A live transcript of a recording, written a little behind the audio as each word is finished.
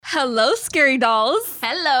Hello, scary dolls.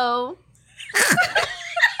 Hello.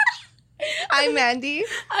 I'm Mandy.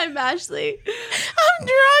 I'm Ashley. I'm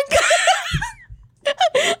drunk.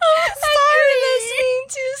 I'm sorry listening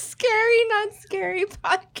to Scary Not Scary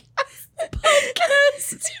podcast.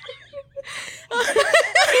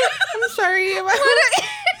 I'm sorry about what an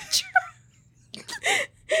intro.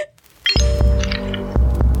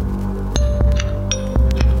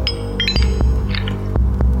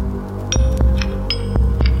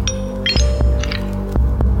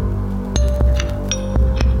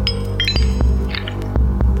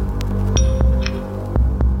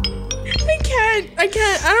 I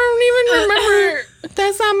can't. I don't even remember.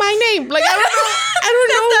 That's not my name. Like, I don't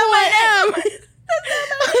know who I am.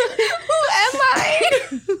 Who am I?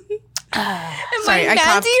 Am I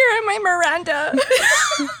Mandy or am I Miranda? I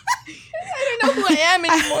don't know who I am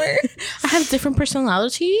anymore. I have different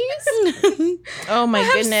personalities. Oh my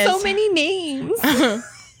goodness. I have so many names.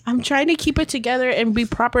 I'm trying to keep it together and be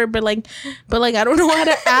proper, but I don't know how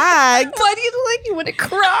to act. Why do you look like you want to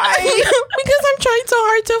cry? Because I'm trying so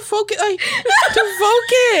hard to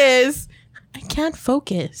focus. I can't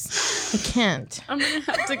focus. I can't. I'm gonna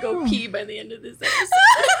have to go pee by the end of this episode.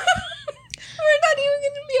 We're not even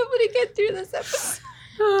gonna be able to get through this episode.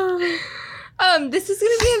 This is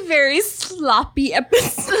gonna be a very sloppy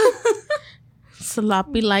episode.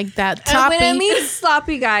 Sloppy like that. Toppy. When I mean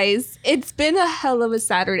sloppy, guys, it's been a hell of a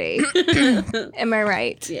Saturday. Am I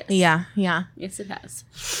right? Yes. Yeah. Yes, it has.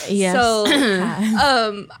 Yes. So,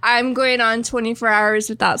 I'm going on 24 hours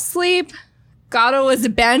without sleep. Gato was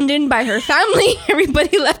abandoned by her family.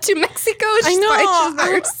 Everybody left to Mexico. I know.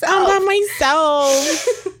 I'm by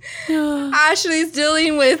myself. Ashley's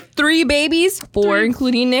dealing with 3 babies, 4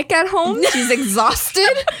 including Nick at home. She's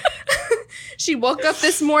exhausted. She woke up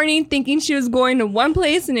this morning thinking she was going to one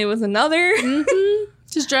place and it was another. Mm-hmm.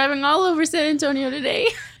 Just driving all over San Antonio today.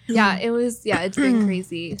 Yeah, it's been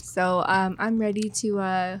crazy. So I'm ready to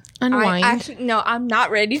unwind. I'm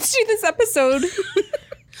not ready to do this episode.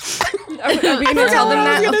 Are we gonna tell them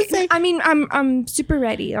that? Okay. I mean, I'm super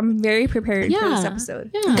ready. I'm very prepared for this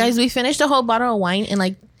episode. Yeah. Guys, we finished a whole bottle of wine in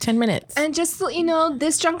like 10 minutes. And just so you know,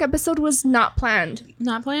 this drunk episode was not planned.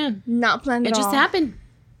 Not planned. Not planned at all. It just happened.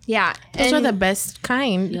 Yeah. Those are the best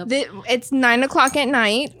kind. Yep. It's 9:00 at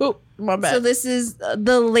night. Oh, my bad. So this is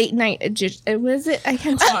the late night edition. Was it? I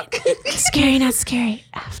can't talk. Scary, not scary.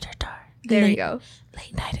 After dark. There you go.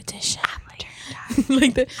 Late night edition.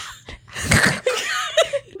 Like the.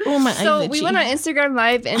 Oh my! So we went on Instagram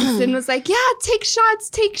Live and Sin was like, "Yeah, take shots."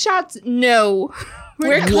 No,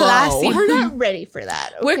 we're classy. We're not ready for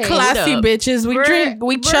that. Okay? We're classy bitches.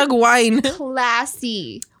 We chug wine.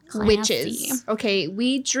 Classy witches. Okay,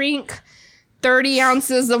 we drink 30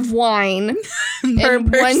 ounces of wine in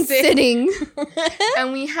one sitting,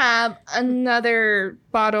 and we have another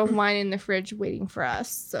bottle of wine in the fridge waiting for us.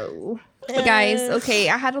 So, guys, okay,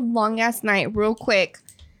 I had a long ass night. Real quick.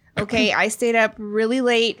 Okay, I stayed up really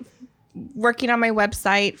late working on my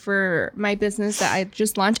website for my business that I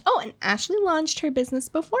just launched. Oh, and Ashley launched her business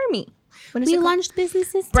before me. What is We it called? launched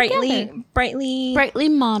businesses together. Brightly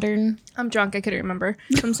Modern. I'm drunk. I couldn't remember.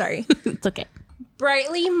 I'm sorry. It's okay.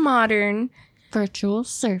 Brightly Modern. Virtual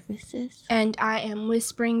services. And I am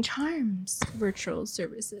Whispering Charms Virtual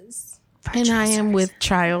Services. And I am with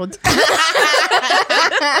Child.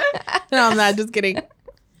 No, I'm not. Just kidding.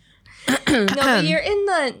 No, but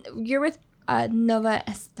you're with Nova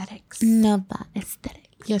Aesthetics. Nova Aesthetic.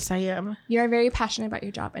 Yes, I am. You're very passionate about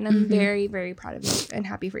your job, and I'm very, very proud of you and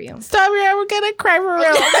happy for you. Stop it! We're gonna cry for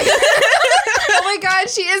real. Oh my God,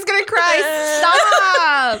 she is gonna cry.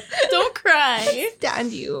 Stop! Don't cry.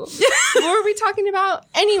 Stand you. What were we talking about?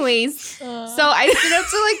 Anyways, so I stayed up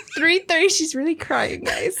till like 3:30. She's really crying,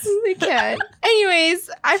 guys. I can't. Anyways,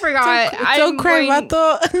 I forgot. Don't cry,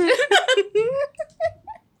 vato.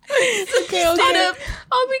 Okay. Up,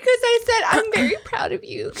 all because I said I'm very proud of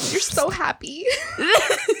you. You're so happy.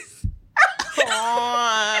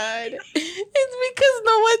 God. It's because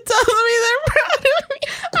no one tells me they're proud of me.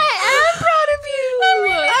 I am proud of you.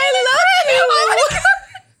 I love you. Oh my God.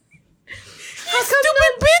 How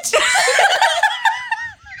stupid bitch.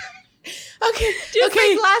 Okay. Just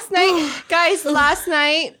like last night, guys. Last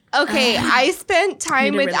night, okay, I spent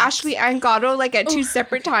time with Ashley and Gato like at 2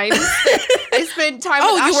 separate times. I spent time.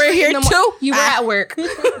 with Ashley you were here too? You were at work.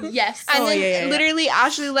 Yes. And then literally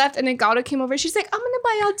Ashley left and then Gato came over. She's like, I'm gonna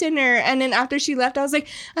buy y'all dinner. And then after she left, I was like,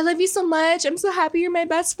 I love you so much. I'm so happy you're my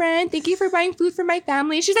best friend. Thank you for buying food for my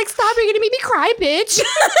family. She's like, stop, you're gonna make me cry, bitch.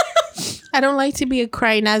 I don't like to be a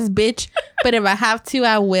crying ass bitch, but if I have to,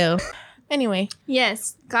 I will. Anyway.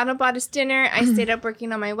 Yes. Got up, bought us dinner. I stayed up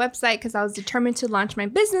working on my website because I was determined to launch my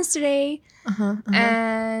business today.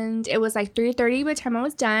 And it was like 3:30 by the time I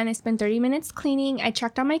was done. I spent 30 minutes cleaning. I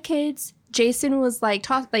checked on my kids. Jason was like,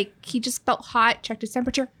 he just felt hot. Checked his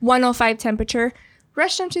temperature. 105 temperature.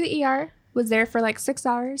 Rushed him to the ER. Was there for like 6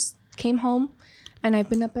 hours. Came home. And I've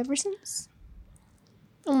been up ever since.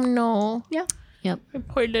 Oh, no. Yeah. Yep. My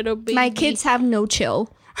poor little baby. My kids have no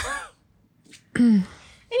chill.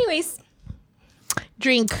 Anyways.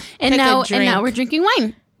 Drink. And Take a now drink. we're drinking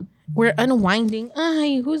wine. We're unwinding.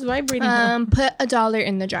 Ay, who's vibrating? Put $1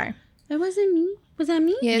 in the jar. That wasn't me. Was that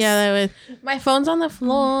me? Yes. Yeah, that was. My phone's on the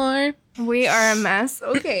floor. We are a mess.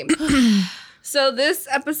 Okay. So this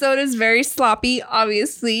episode is very sloppy,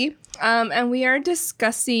 obviously. And we are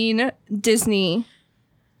discussing Disney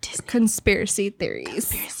conspiracy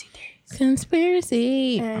theories.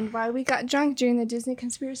 Conspiracy. And why we got drunk during the Disney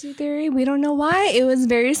conspiracy theory, we don't know why. It was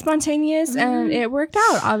very spontaneous and it worked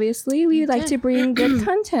out, obviously. We like to bring good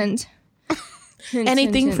content.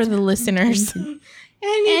 Anything for the listeners.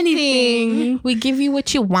 Anything. We give you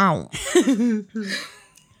what you want.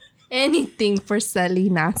 Anything for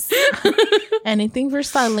Salinas. Anything for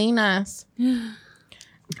Salinas.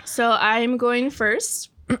 So I'm going first.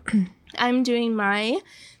 I'm doing my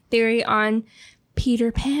theory on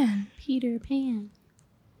Peter Pan. Peter Pan.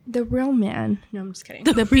 The real man. No, I'm just kidding.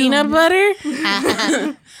 The peanut butter.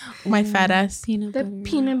 My fat ass. Peanut The butter.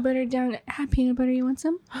 peanut butter down. Peanut butter, you want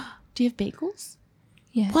some? Do you have bagels?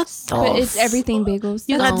 Yes. What the But it's everything bagels.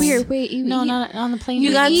 You That's got- weird. Wait, you No, eat, not on the plane.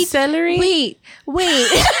 You got eat- celery? Wait.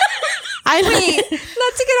 I Wait.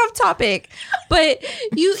 Not to get off topic, but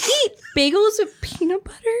you eat bagels with peanut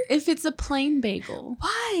butter? if it's a plain bagel.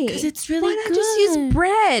 Why? Because it's really Why not good. just use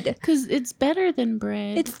bread? Because it's better than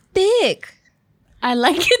bread. It's thick. I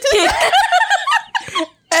like it.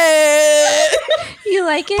 You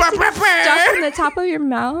like it to get stuck in the top of your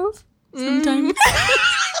mouth? Sometimes.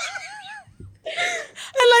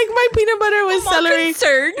 I like my peanut butter with celery.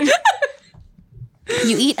 Concerned.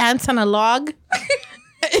 You eat ants on a log.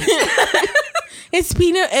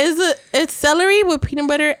 It's celery with peanut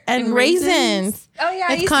butter and raisins. Oh yeah,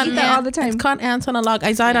 I It's used to eat that all the time. It's called ants on a log.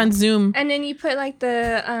 I saw it on Zoom. And then you put like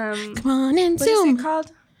the Come on in, what is Zoom. it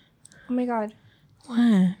called? Oh my god.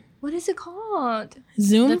 What? What is it called?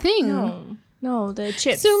 Zoom? The thing. No, the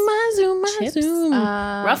chips. Zuma, Chips? Zoom.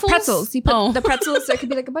 Ruffles? Pretzels. You put Oh. the pretzels so it could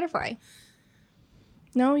be like a butterfly.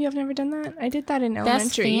 No, you have never done that? I did that in That's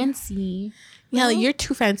elementary. fancy. Yeah, you're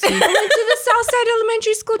too fancy. I went to the Southside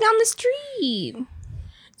Elementary School down the street.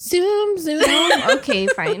 Zoom. Okay,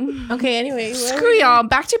 fine. Okay, anyway. Screw y'all.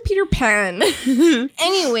 Back to Peter Pan.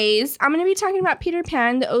 Anyways, I'm going to be talking about Peter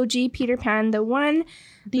Pan, the OG Peter Pan, the one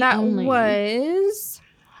that only. was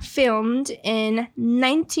filmed in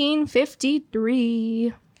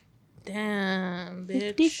 1953. Damn,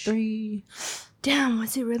 bitch. 53. Damn,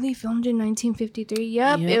 was it really filmed in 1953?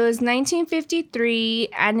 Yep, Yep. it was 1953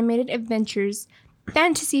 animated adventures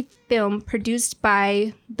fantasy film produced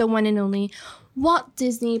by the one and only Walt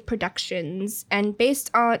Disney Productions and based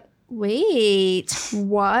on wait,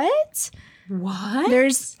 what?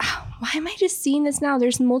 There's why am I just seeing this now?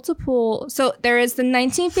 There's multiple. So there is the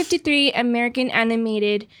 1953 American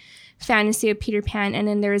animated fantasy of Peter Pan, and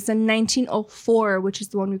then there is the 1904, which is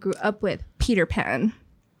the one we grew up with, Peter Pan.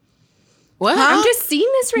 What? I'm just seeing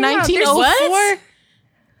this right now. 1904?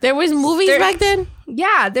 There was movies There- back then?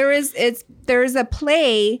 Yeah, there is a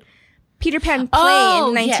play, Peter Pan play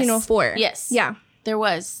in 1904. Yes. Yeah. There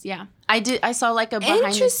was. Yeah. I saw like a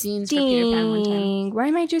behind the scenes for Peter Pan one time. Interesting. Why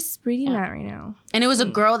am I just reading that right now? And it was a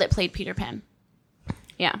girl that played Peter Pan.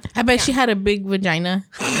 Yeah. I bet she had a big vagina.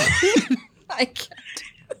 I can't.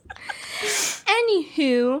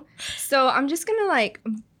 Anywho, so I'm just gonna like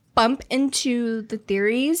bump into the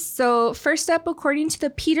theories. So first up, according to the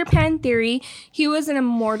Peter Pan theory, he was an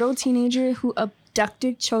immortal teenager who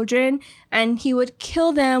abducted children and he would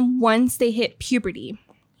kill them once they hit puberty.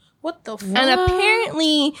 What the fuck? And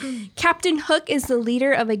apparently, Captain Hook is the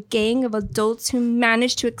leader of a gang of adults who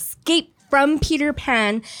managed to escape from Peter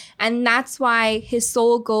Pan, and that's why his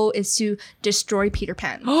sole goal is to destroy Peter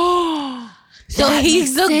Pan. So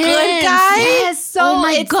he's the good guy? Yes, so Oh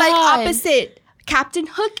my it's like God. opposite. Captain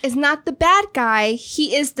Hook is not the bad guy.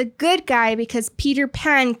 He is the good guy because Peter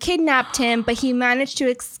Pan kidnapped him, but he managed to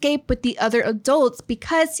escape with the other adults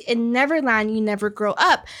because in Neverland, you never grow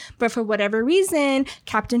up. But for whatever reason,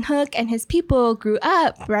 Captain Hook and his people grew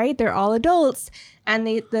up, right? They're all adults. And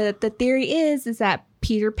the theory is that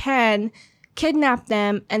Peter Pan kidnapped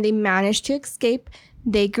them and they managed to escape.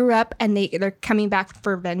 They grew up and they're coming back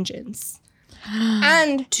for vengeance.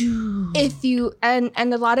 And Dude. if you and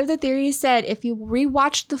a lot of the theories said if you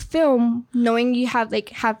rewatch the film knowing you have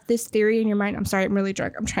this theory in your mind. I'm sorry, I'm really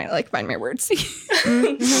drunk. I'm trying to find my words.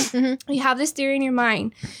 You have this theory in your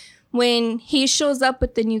mind. When he shows up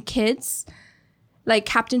with the new kids,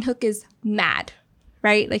 Captain Hook is mad,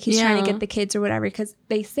 right? He's trying to get the kids or whatever, because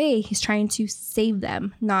they say he's trying to save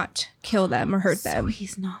them, not kill them or hurt them. So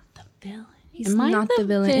he's not the villain. He's not the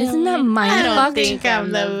villain. Isn't that mind fucked? I don't think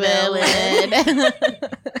I'm the villain.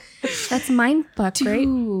 That's mind fucked, right?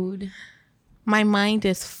 Dude. My mind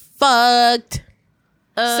is fucked.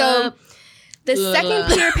 So the second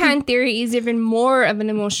Peter Pan theory is even more of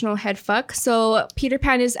an emotional head fuck. So Peter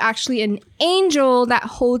Pan is actually an angel that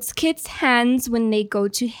holds kids' hands when they go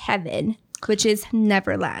to heaven, which is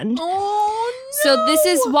Neverland. Oh, no. So this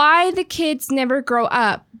is why the kids never grow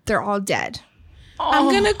up. They're all dead.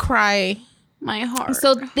 I'm gonna cry. My heart.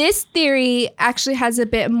 So this theory actually has a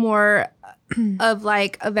bit more of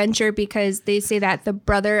adventure, because they say that the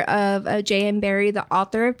brother of J.M. Barrie, the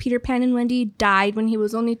author of Peter Pan and Wendy, died when he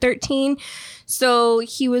was only 13. So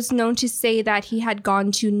he was known to say that he had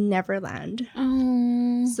gone to Neverland.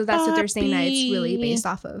 Oh, so that's what they're saying that it's really based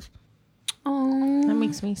off of. Oh, That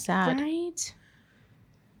makes me sad. Right?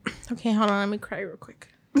 Okay, hold on. Let me cry real quick.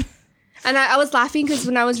 And I was laughing because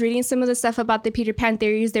when I was reading some of the stuff about the Peter Pan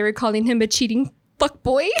theories, they were calling him a cheating fuck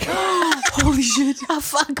boy. Holy shit. A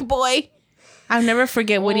fuck boy. I'll never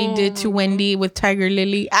forget what he did to Wendy with Tiger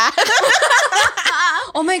Lily.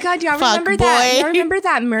 Oh my God, y'all Fuck remember boy. that? Y'all remember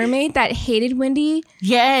that mermaid that hated Wendy?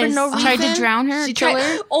 yes. For no Tried to reason? drown her. She kill tried.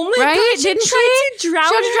 her. Oh my Right? God, she Didn't tried to drown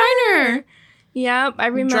Tried to drown her. Yeah, I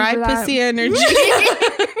remember Dry that. pussy energy.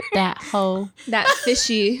 That hoe. That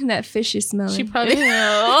fishy smelling. She probably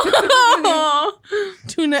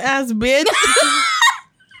tuna ass bitch.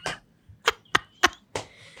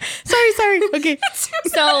 sorry. Okay.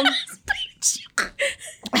 So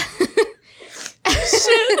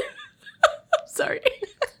Sorry.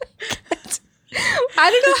 I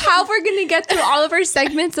don't know how we're gonna get through all of our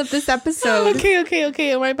segments of this episode.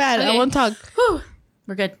 Okay. My bad. I Okay. won't talk.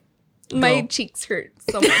 We're good. My Go. cheeks hurt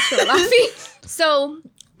so much from laughing. So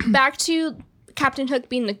back to Captain Hook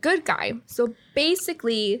being the good guy. So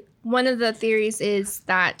basically, one of the theories is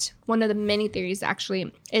that one of the many theories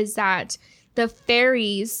actually is that the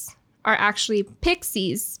fairies are actually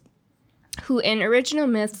pixies, who in original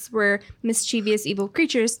myths were mischievous evil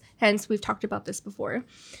creatures. Hence, we've talked about this before.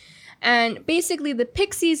 And basically, the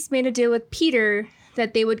pixies made a deal with Peter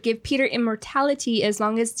that they would give Peter immortality as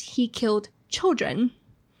long as he killed children.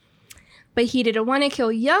 But he didn't want to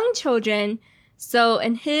kill young children, so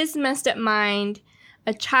in his messed up mind,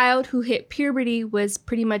 a child who hit puberty was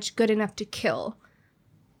pretty much good enough to kill.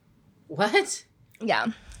 What? Yeah.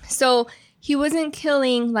 So he wasn't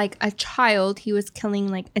killing a child, he was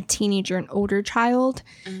killing a teenager, an older child,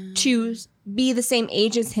 to be the same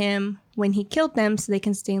age as him when he killed them so they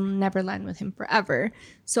can stay in Neverland with him forever.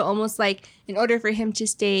 So almost in order for him to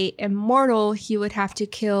stay immortal, he would have to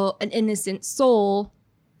kill an innocent soul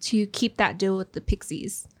to keep that deal with the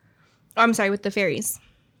pixies. Oh, I'm sorry, with the fairies.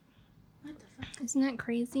 What the fuck? Isn't that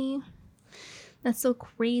crazy? That's so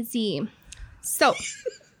crazy. So,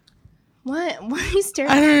 what? Why are you staring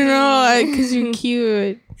I at don't me? know, because you're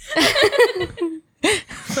cute.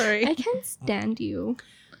 Sorry. I can't stand you.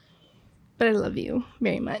 But I love you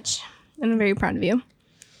very much. And I'm very proud of you.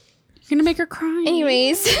 You're gonna make her cry.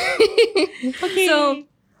 Anyways. Okay. So,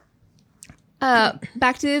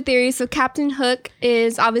 back to the theory. So Captain Hook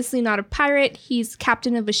is obviously not a pirate. He's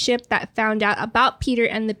captain of a ship that found out about Peter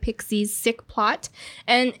and the Pixies' sick plot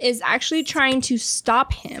and is actually trying to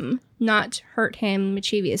stop him, not hurt him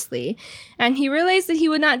mischievously. And he realized that he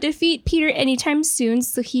would not defeat Peter anytime soon,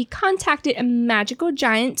 so he contacted a magical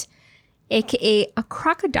giant, aka a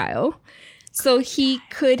crocodile, so he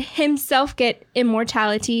could himself get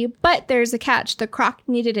immortality. But there's a catch. The croc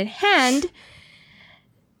needed a hand.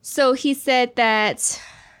 So he said that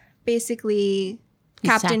basically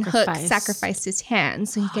Captain Hook sacrificed his hand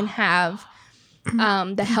so he can have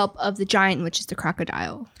the help of the giant, which is the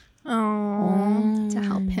crocodile, Oh. to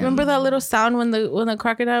help him. Remember that little sound when the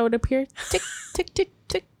crocodile would appear? Tick, tick, tick,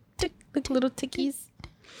 tick, tick, like little tickies.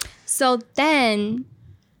 So then,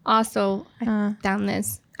 also, I found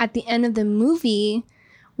this. At the end of the movie,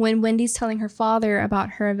 when Wendy's telling her father about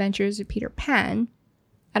her adventures with Peter Pan,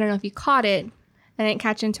 I don't know if you caught it. I didn't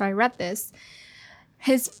catch it until I read this.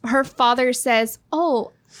 Her father says,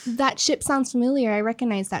 "Oh, that ship sounds familiar. I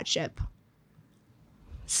recognize that ship."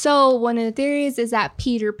 So one of the theories is that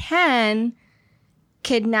Peter Pan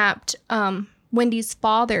kidnapped Wendy's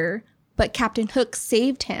father but Captain Hook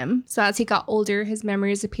saved him. So as he got older, his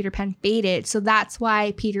memories of Peter Pan faded. So that's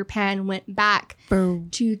why Peter Pan went back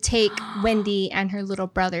to take Wendy and her little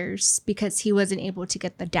brothers, because he wasn't able to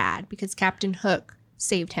get the dad because Captain Hook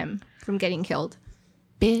saved him from getting killed.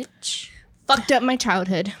 Bitch. Fucked up my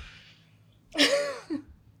childhood.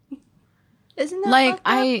 Isn't that like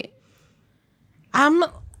I'm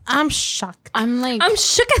shocked. I'm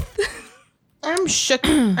shooketh. I'm shook.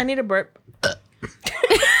 I need a burp. Oh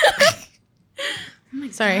my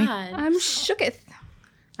Sorry. God. I'm shooketh.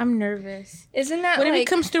 I'm nervous. Isn't that What if like... he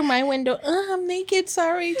comes through my window? I'm naked.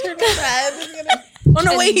 Sorry. Turn my head. Oh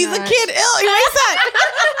no! Wait, he's a kid. Ew, he makes that.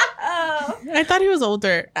 I thought he was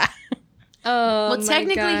older. Oh, well,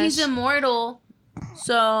 technically, he's immortal.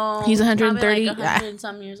 So he's 130. Like 100 and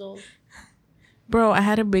some years old. Bro, I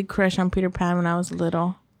had a big crush on Peter Pan when I was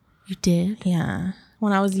little. You did? Yeah,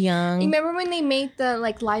 when I was young. You remember when they made the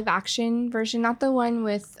like live action version, not the one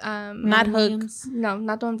with not Hook. Williams? No,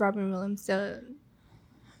 not the one with Robin Williams.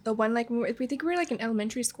 The one like we think we were like in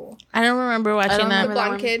elementary school. I don't remember watching that. The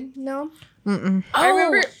blonde kid. No. Mm-mm. Oh, I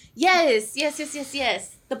remember. Yes.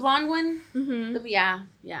 The blonde one. Mm-hmm. Yeah.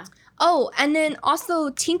 Oh, and then also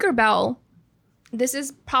Tinkerbell. This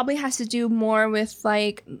is probably has to do more with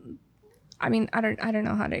like, I mean, I don't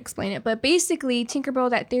know how to explain it, but basically Tinkerbell,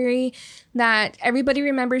 that theory that everybody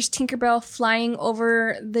remembers Tinkerbell flying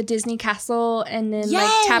over the Disney castle and then like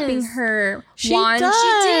tapping her wand. Does. She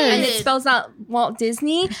did. And it spells out Walt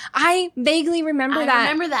Disney. I vaguely remember that.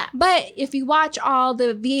 I remember that. But if you watch all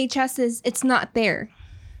the VHSs, it's not there.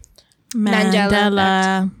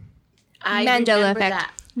 Mandela. I Mandela remember effect.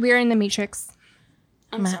 that. We're in the Matrix.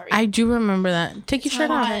 I'm sorry. I do remember that. Take your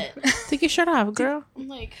shirt off. hot. Take your shirt off, girl. I'm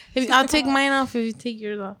like, I'll take mine off if you take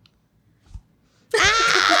yours off.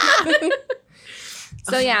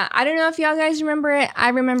 So yeah, I don't know if y'all guys remember it. I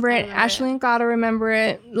remember it. Ashley and Gato remember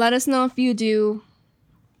it. Let us know if you do.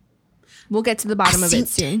 We'll get to the bottom of it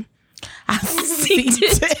soon. I've seen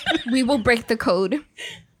it. We will break the code.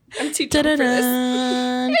 I'm too drunk for this.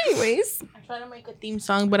 Anyways. I'm trying to make a theme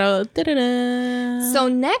song, but I'll... So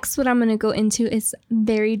next, what I'm going to go into is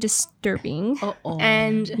very disturbing.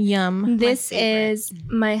 And Yum. this is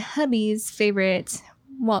my hubby's favorite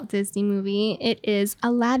Walt Disney movie. It is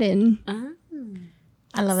Aladdin.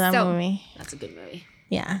 I love that movie. That's a good movie.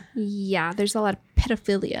 Yeah. Yeah, there's a lot of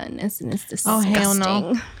pedophilia in this, and it's disgusting. Oh, hell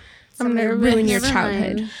no. I'm nervous. Ruin your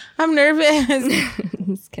childhood. I'm nervous.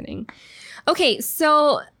 Just kidding. Okay,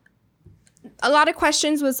 so a lot of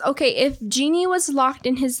questions was, okay, if Genie was locked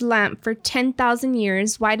in his lamp for 10,000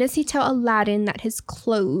 years, why does he tell Aladdin that his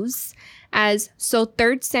clothes as so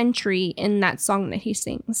 3rd century in that song that he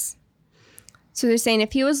sings? So they're saying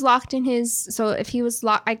if he was locked in his, I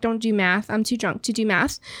don't do math. I'm too drunk to do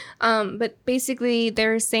math. But basically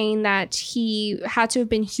they're saying that he had to have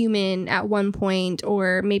been human at one point,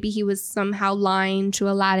 or maybe he was somehow lying to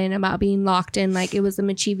Aladdin about being locked in. Like it was a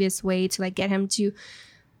mischievous way to like get him to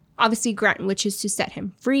obviously grant wishes to set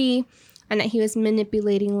him free, and that he was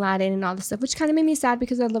manipulating Aladdin and all this stuff, which kind of made me sad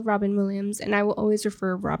because I love Robin Williams and I will always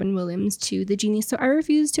refer Robin Williams to the genie. So I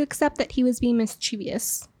refuse to accept that he was being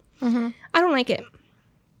mischievous. I don't like it.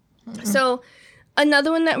 So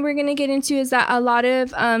another one that we're going to get into is that a lot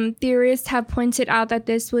of theorists have pointed out that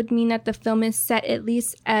this would mean that the film is set at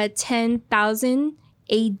least at 10,000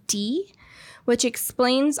 AD, which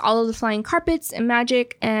explains all of the flying carpets and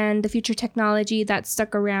magic and the future technology that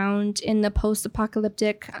stuck around in the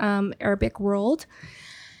post-apocalyptic Arabic world.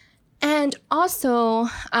 And also,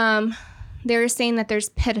 they're saying that there's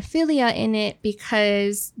pedophilia in it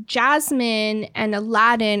because Jasmine and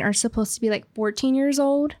Aladdin are supposed to be like 14 years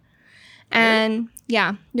old. And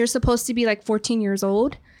yeah, they're supposed to be like 14 years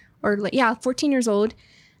old or 14 years old.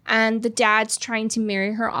 And the dad's trying to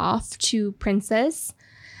marry her off to Princess.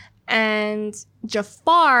 And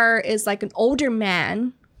Jafar is like an older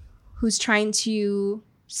man who's trying to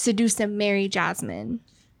seduce and marry Jasmine.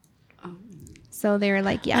 So they're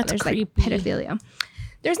like, yeah, That's there's creepy. like pedophilia.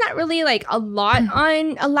 There's not really like a lot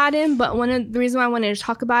on Aladdin, but one of the reasons why I wanted to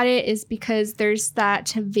talk about it is because there's that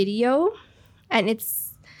video, and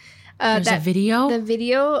it's There's a video? the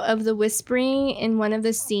video of the whispering in one of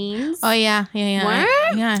the scenes. Oh, yeah.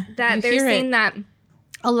 What? Yeah. That You they're hear saying it. that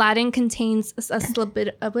Aladdin contains a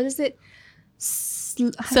bit of, what is it?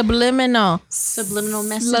 Subliminal. Subliminal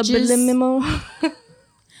messages.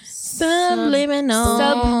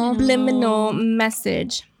 Subliminal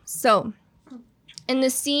message. So, in the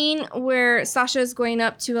scene where Sasha is going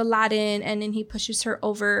up to Aladdin and then he pushes her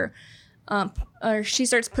over, or she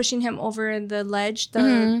starts pushing him over the ledge,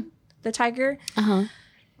 the tiger,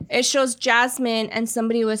 it shows Jasmine and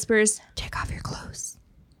somebody whispers, "Take off your clothes."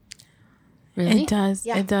 Really? It does.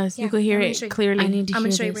 Yeah. It does. Yeah. You could hear I'm gonna it show you. clearly. I need to I'm hear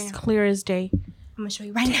gonna show you this. right now. Clear as day. I'm gonna show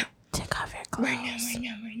you right now. Take off your clothes. Right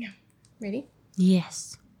now. Ready?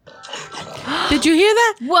 Yes. Did you hear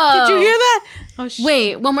that? Whoa. Did you hear that? Oh,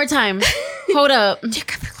 Wait, one more time. Hold up.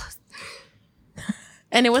 Take off your clothes.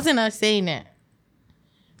 And it wasn't us saying it.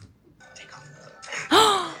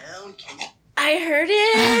 I heard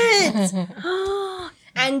it.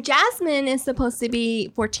 And Jasmine is supposed to be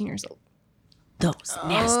 14 years old. Those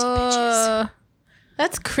nasty bitches.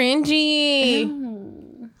 That's cringy.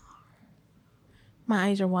 Ew. My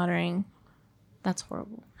eyes are watering. That's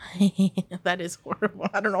horrible. That is horrible.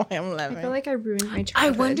 I don't know why I'm laughing. I feel like I ruined my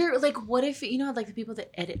childhood. I wonder, like, what if, you know, like the people that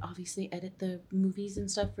obviously edit the movies and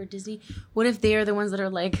stuff for Disney, what if they are the ones that are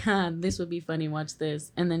like, this would be funny, watch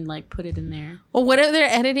this, and then, like, put it in there? Well, what if they're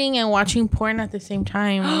editing and watching porn at the same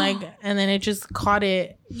time? And then it just caught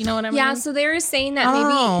it. You know what I mean? Yeah, so they were saying that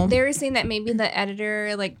maybe the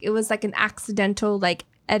editor, like, it was like an accidental, like,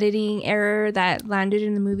 editing error that landed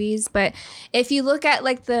in the movies. But if you look at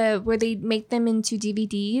like where they make them into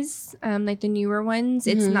DVDs, like the newer ones,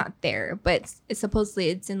 it's not there, but it's supposedly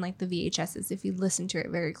it's in like the VHSs if you listen to it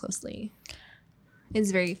very closely.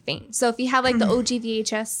 It's very faint. So if you have like the OG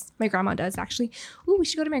VHS, my grandma does actually. Ooh, we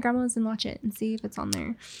should go to my grandma's and watch it and see if it's on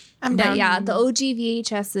there. I'm But down. yeah, the OG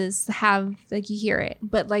VHSs have like you hear it,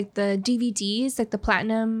 but like the DVDs, like the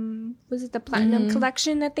platinum, platinum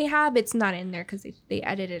collection that they have, it's not in there because they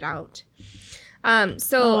edited out.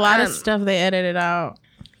 So a lot of stuff they edited out.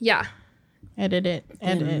 Yeah.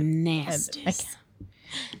 Nasty.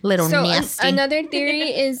 Little So nasty. another theory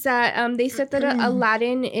is that they said that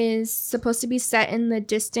Aladdin is supposed to be set in the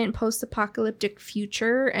distant post-apocalyptic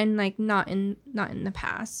future and like not in the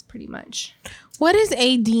past, pretty much. What does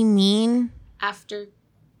AD mean? After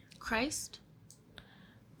Christ?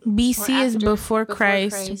 BC Or is after- before before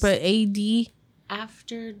Christ, Christ. but AD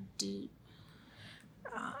After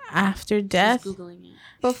after death. Just Googling it.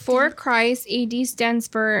 Before Christ, AD stands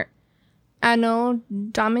for Anno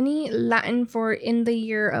Domini, Latin for in the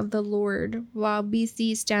year of the Lord, while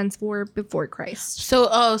BC stands for before Christ.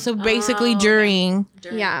 So basically during.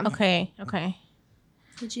 Yeah. Okay.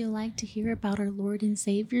 Would you like to hear about our Lord and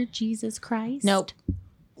Savior, Jesus Christ? Nope.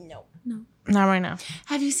 No. Not right now.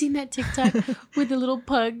 Have you seen that TikTok with the little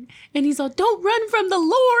pug? And he's all, don't run from the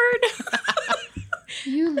Lord.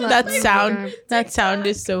 You love That sound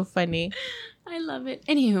is so funny. I love it.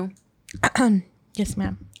 Anywho, Yes,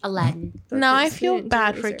 ma'am. Aladdin. Now I Focus. feel Didn't do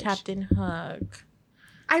bad for research. Captain Hook.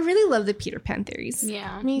 I really love the Peter Pan theories.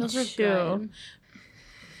 Yeah. Me those are too. good.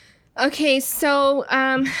 Okay, so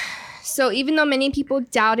even though many people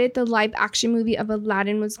doubted the live action movie of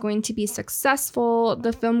Aladdin was going to be successful,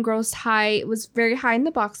 the film grossed high. It was very high in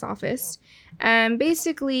the box office. And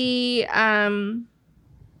basically,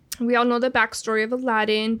 we all know the backstory of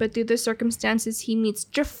Aladdin, but through the circumstances, he meets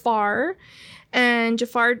Jafar. And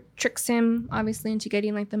Jafar tricks him, obviously, into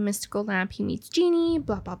getting, like, the mystical lamp. He meets Genie,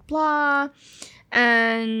 blah, blah, blah.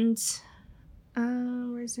 And,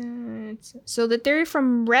 where's it? So the theory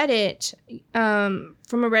from Reddit,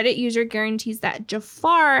 from a Reddit user guarantees that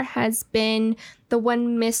Jafar has been the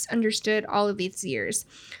one misunderstood all of these years.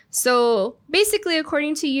 So basically,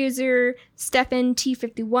 according to user Stefan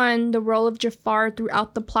T51, the role of Jafar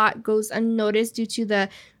throughout the plot goes unnoticed due to the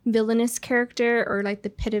villainous character or like the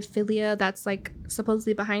pedophilia that's like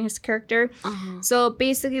supposedly behind his character. So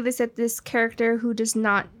basically, they said this character does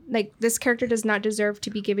not deserve to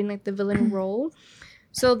be given like the villain role.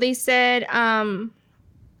 So they said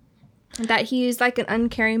that he is like an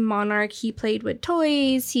uncaring monarch. He played with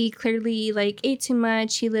toys. He clearly like ate too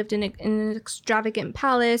much. He lived in an extravagant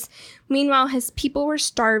palace. Meanwhile, his people were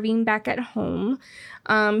starving back at home.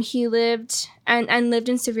 He lived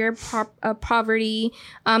in severe poverty.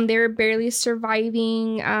 They were barely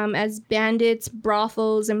surviving as bandits,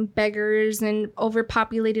 brothels, and beggars, and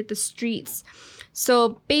overpopulated the streets.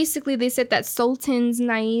 So basically, they said that Sultan's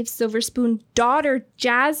naive silver spoon daughter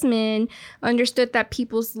Jasmine understood that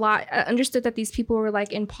these people were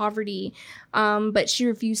like in poverty, but she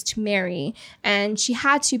refused to marry, and she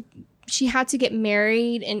had to get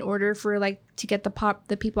married in order for like to get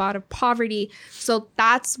the people out of poverty. So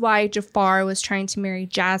that's why Jafar was trying to marry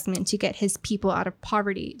Jasmine to get his people out of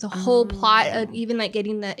poverty. The whole plot of even like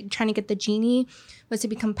trying to get the genie was to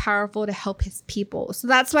become powerful to help his people. So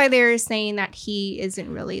that's why they're saying that he isn't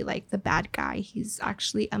really like the bad guy. He's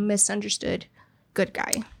actually a misunderstood good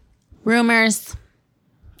guy. Rumors.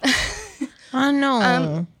 I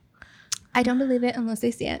know. I don't believe it unless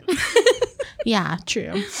I see it. Yeah,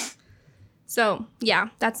 true. So yeah,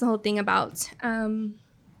 that's the whole thing about Aladdin.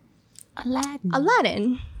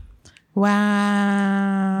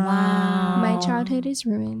 Wow. My childhood is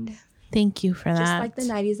ruined. Thank you for that. Just like the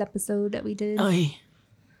 90s episode that we did. Oy.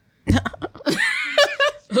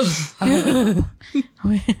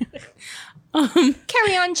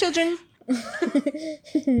 Carry on, children.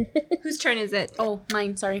 Whose turn is it? Oh,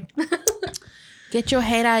 mine. Sorry. Get your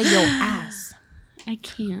head out of your ass. I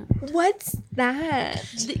can't. What's that?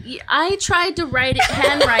 I tried to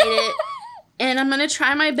handwrite it, and I'm gonna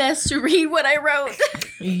try my best to read what I wrote.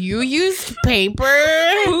 You used paper?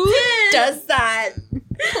 Who does that?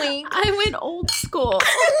 Clink. I went old school.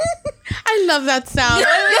 I love that sound. Wait,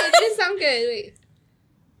 it didn't sound good.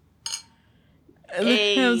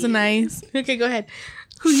 Wait. That was nice. Okay, go ahead.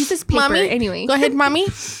 Who uses paper Mommy? anyway? Go ahead, mommy.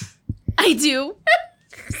 I do.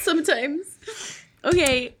 Sometimes.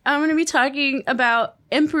 Okay, I'm going to be talking about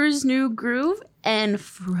Emperor's New Groove and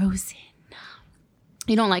Frozen.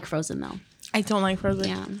 You don't like Frozen, though. I don't like Frozen.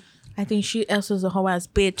 Yeah. I think Elsa's a whole ass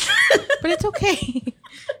bitch. But it's okay.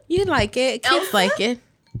 You like it. Kids Elsa? like it.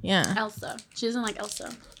 Yeah. Elsa. She doesn't like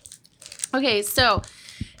Elsa. Okay, so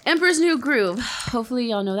Emperor's New Groove. Hopefully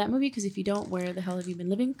y'all know that movie, because if you don't, where the hell have you been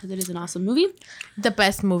living? Because it is an awesome movie. The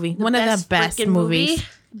best movie. One of the best frickin' movies.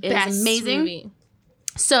 It is amazing. movie.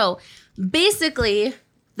 So basically,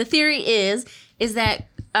 the theory is that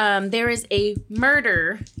there is a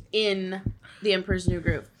murder in the Emperor's New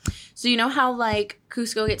Groove. So you know how like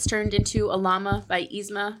Kuzco gets turned into a llama by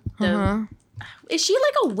Yzma? Is she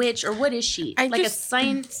like a witch, or what is she? A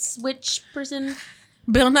science witch person?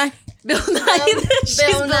 Bill Nye. Bill Nye.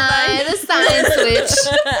 Bill Nye, the science witch.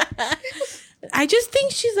 I just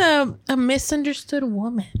think she's a misunderstood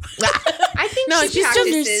woman. I think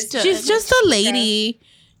she's just a lady.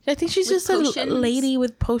 I think she's With just potions? a lady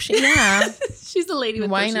with potion. Yeah. She's a lady with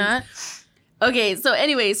Why potions. not? Okay, so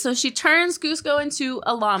anyway, so she turns Kuzco into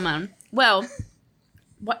a llama. Well,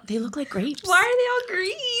 what? They look like grapes. Why are they all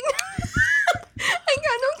green? I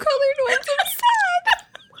got no colored ones. I'm sad.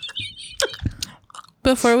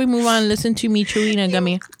 Before we move on, listen to me chewing a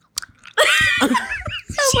gummy.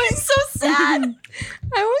 She's so sad.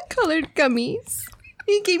 I want colored gummies.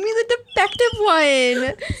 You gave me the defective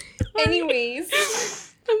one. Anyways.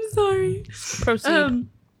 I'm sorry. Proceed.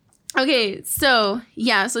 Okay, so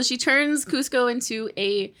yeah, so she turns Kuzco into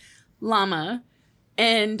a llama,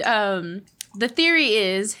 and the theory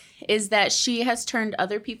is that she has turned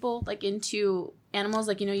other people like into animals.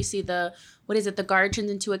 Like, you know, you see the guard turns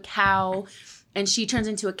into a cow, and she turns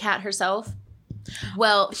into a cat herself.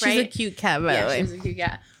 Well, She's a cute cat, by the way. she's a cute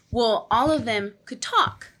cat. Well, all of them could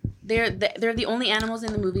talk. They're the only animals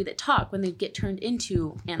in the movie that talk when they get turned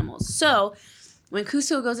into animals. So when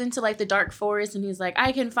Kuzco goes into like the dark forest and he's like,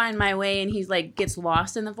 I can find my way, and he's like gets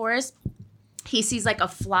lost in the forest, he sees like a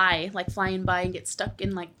fly like flying by and gets stuck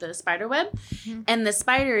in like the spider web. And the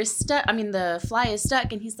spider is stuck. I mean, the fly is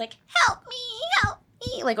stuck, and he's like, help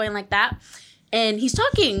me, like going like that. And he's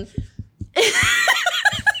talking.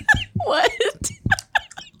 What?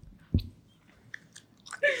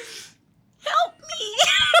 Help me.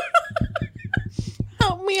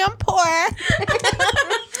 Help me, I'm poor.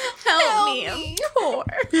 Help me, I'm poor.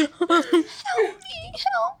 Help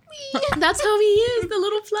me. That's how he is, the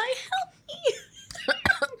little fly. Help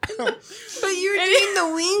me. But you're doing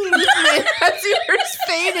the wing movement as yours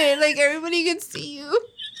faded. Like, everybody could see you.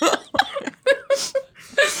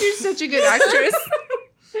 You're such a good actress.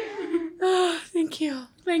 Oh, thank you.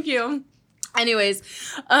 Anyways,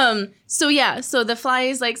 so yeah, so the fly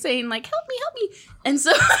is like saying like, help me. And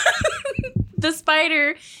so the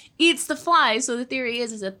spider eats the fly. So the theory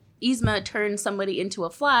is that Yzma turns somebody into a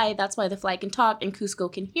fly. That's why the fly can talk and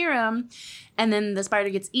Kuzco can hear him. And then the spider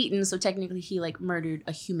gets eaten. So technically he like murdered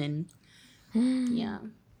a human. Yeah.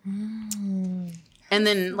 And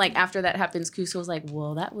then like after that happens, Kuzco's like,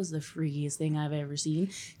 well, that was the freakiest thing I've ever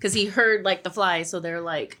seen. Because he heard like the fly. So they're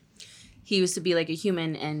like, he used to be like a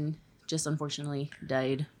human and just unfortunately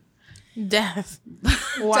died. Death.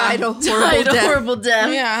 Wow. Died a horrible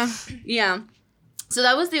death. Yeah. Yeah. So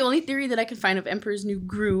that was the only theory that I could find of Emperor's New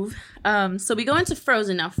Groove. So we go into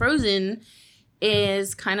Frozen. Now, Frozen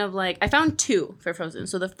is kind of like, I found two for Frozen.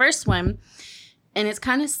 So the first one, and it's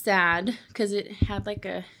kind of sad because it had like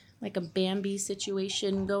a Bambi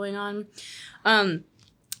situation going on.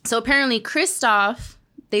 So apparently Kristoff,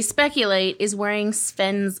 they speculate, is wearing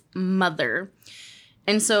Sven's mother.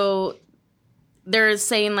 And so they're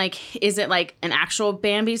saying, like, is it like an actual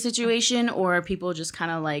Bambi situation, or are people just kind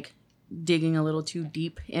of like digging a little too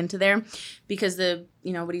deep into there? Because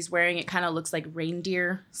what he's wearing, it kind of looks like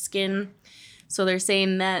reindeer skin. So they're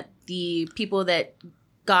saying that the people that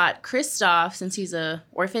got Kristoff, since he's a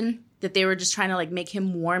orphan, that they were just trying to like make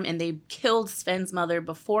him warm, and they killed Sven's mother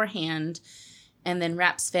beforehand, and then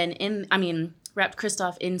wrapped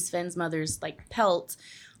Kristoff in Sven's mother's like pelt,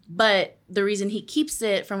 But the reason he keeps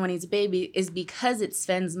it from when he's a baby is because it's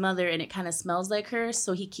Sven's mother and it kind of smells like her.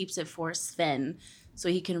 So he keeps it for Sven so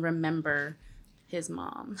he can remember his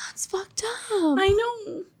mom. That's fucked up. I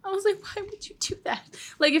know. I was like, why would you do that?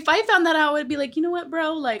 Like, if I found that out, I would be like, you know what,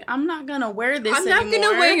 bro? Like, I'm not going to wear this anymore. I'm not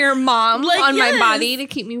going to wear your mom on my body to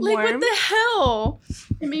keep me warm. Like, what the hell?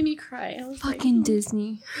 It made me cry. I was fucking like,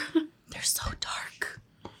 Disney. They're so dark.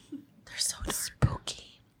 They're so dark.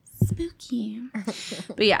 Spooky.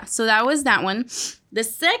 But yeah, so that was that one. The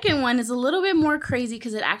second one is a little bit more crazy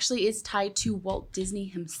because it actually is tied to Walt Disney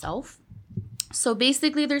himself. So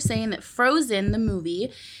basically they're saying that Frozen, the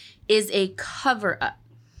movie, is a cover-up.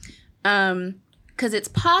 Because it's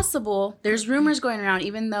possible, there's rumors going around,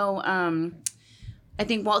 even though I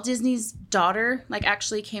think Walt Disney's daughter like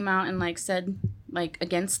actually came out and like said like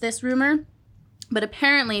against this rumor. But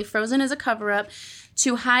apparently Frozen is a cover-up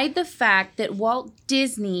to hide the fact that Walt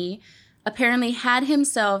Disney apparently had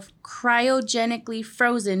himself cryogenically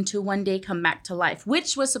frozen to one day come back to life,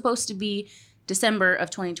 which was supposed to be December of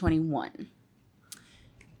 2021.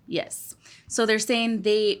 Yes. So they're saying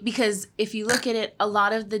because if you look at it, a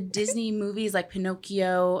lot of the Disney movies like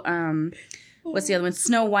Pinocchio, what's the other one?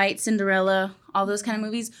 Snow White, Cinderella, all those kind of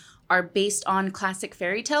movies are based on classic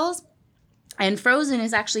fairy tales. And Frozen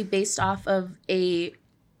is actually based off of a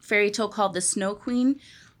fairy tale called The Snow Queen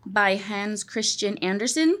by Hans Christian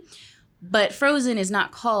Andersen. But Frozen is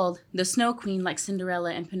not called The Snow Queen like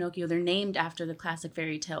Cinderella and Pinocchio. They're named after the classic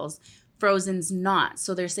fairy tales. Frozen's not.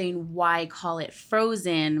 So they're saying, why call it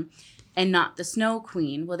Frozen and not the Snow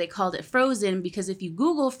Queen? Well, they called it Frozen because if you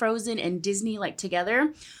Google Frozen and Disney like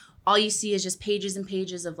together, all you see is just pages and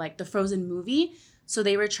pages of like the Frozen movie. So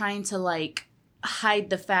they were trying to like hide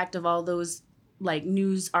the fact of all those like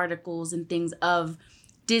news articles and things of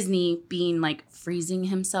Disney being like freezing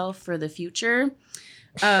himself for the future.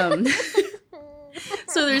 So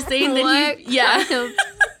they're saying that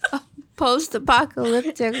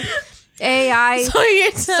post-apocalyptic AI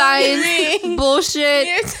science bullshit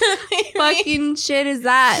fucking shit is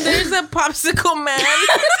that? There's a popsicle man.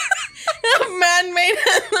 A man made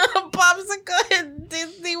a popsicle in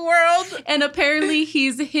Disney World. And apparently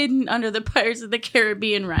he's hidden under the Pirates of the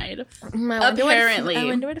Caribbean ride. Apparently. I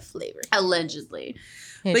wonder what a flavor. Allegedly.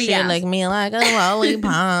 But yeah, like me like a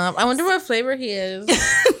lollipop. I wonder what flavor he is.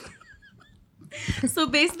 So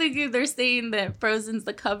basically they're saying that Frozen's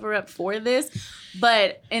the cover-up for this,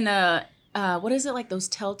 but in a what is it, like those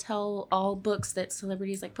telltale all books that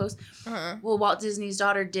celebrities like post? Uh-huh. Well, Walt Disney's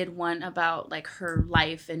daughter did one about like her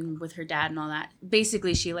life and with her dad and all that.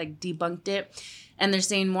 Basically she like debunked it, and they're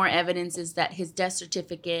saying more evidence is that his death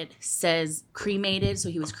certificate says cremated, so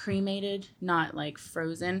he was cremated, not like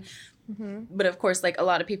frozen. Mm-hmm. But of course, like a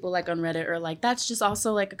lot of people like on Reddit are like, that's just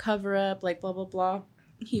also like a cover-up, like blah blah blah.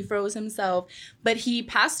 He froze himself, but he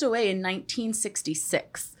passed away in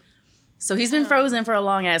 1966. So he's been frozen for a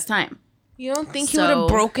long ass time. You don't think he would have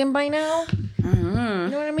broken by now? Mm-hmm. You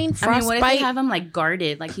know what I mean? Frostbite. I mean, what if they have him like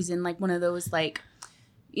guarded? Like he's in like one of those like,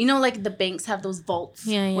 you know, like the banks have those vaults.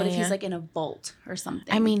 Yeah. What if he's like in a vault or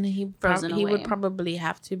something? I mean, he would probably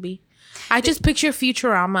have to be. I just picture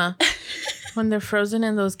Futurama when they're frozen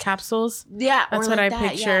in those capsules. Yeah, that's what I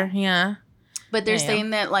picture. Yeah. But they're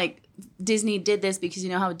saying that like Disney did this because you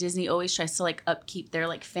know how Disney always tries to like upkeep their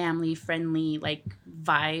like family friendly like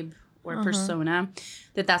vibe or persona,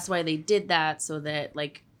 that's why they did that, so that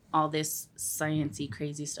like all this science-y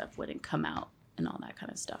crazy stuff wouldn't come out and all that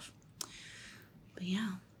kind of stuff. But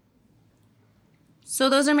yeah. So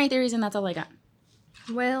those are my theories and that's all I got.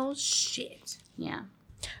 Well, shit. Yeah.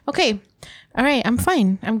 Okay. All right. I'm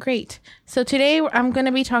fine. I'm great. So today I'm going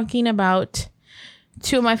to be talking about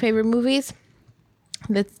two of my favorite movies.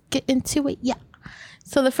 Let's get into it. Yeah.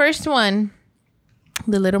 So the first one,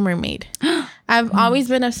 The Little Mermaid. I've always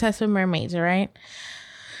been obsessed with mermaids, all right?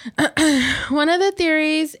 One of the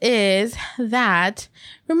theories is that,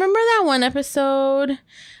 remember that one episode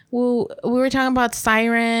we were talking about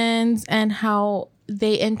sirens and how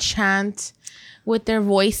they enchant with their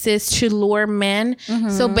voices to lure men?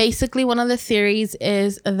 Mm-hmm. So basically one of the theories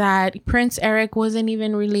is that Prince Eric wasn't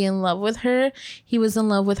even really in love with her. He was in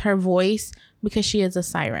love with her voice because she is a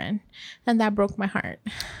siren. And that broke my heart.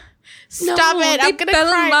 Stop it. I'm gonna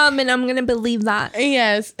cry. In love and I'm gonna believe that.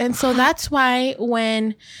 Yes. And so that's why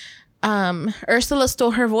when Ursula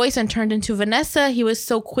stole her voice and turned into Vanessa, he was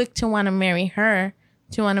so quick to want to marry her,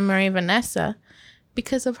 to want to marry Vanessa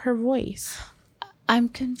because of her voice. I'm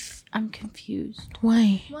confused.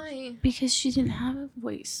 Why? Because she didn't have a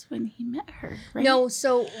voice when he met her, right? No,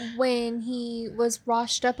 so when he was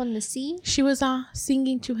washed up on the sea, she was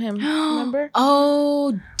singing to him. Remember?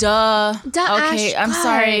 Oh, duh. Okay, I'm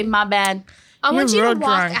sorry. My bad. I want You're you to real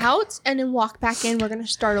walk drunk. out and then walk back in. We're gonna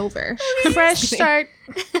start over. Fresh start.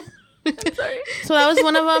 I'm sorry. So that was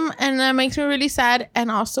one of them, and that makes me really sad.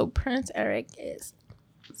 And also, Prince Eric is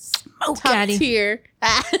top tier.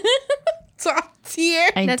 Top tier.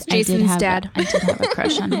 That's Jason's dad. I did have a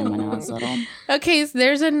crush on him when I was little. Okay, so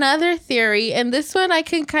there's another theory, and this one I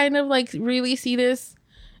can kind of like really see this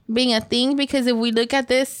being a thing, because if we look at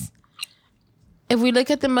this, if we look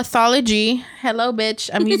at the mythology, hello bitch,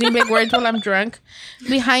 I'm using big words while I'm drunk.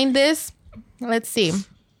 Behind this, let's see.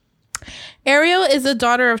 Ariel is the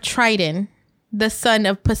daughter of Triton, the son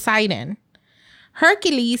of Poseidon.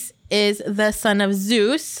 Hercules is the son of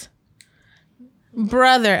Zeus,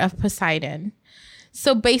 brother of Poseidon.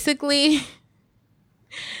 So basically,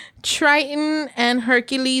 Triton and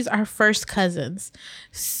Hercules are first cousins.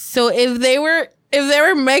 So if they were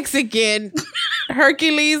Mexican,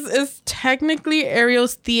 Hercules is technically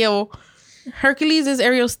Ariel's tío. Hercules is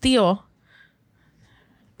Ariel's tío.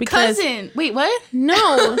 Because Cousin. Wait, what?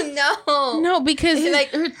 no, No. because Like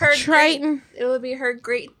her Triton. it would be her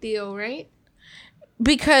great Theo, right?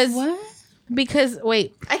 Because What? because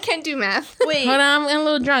wait, I can't do math. Wait. hold on, I'm a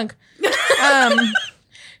little drunk.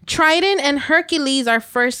 Triton and Hercules are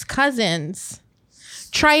first cousins.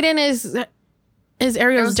 Triton is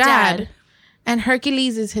Ariel's dad, and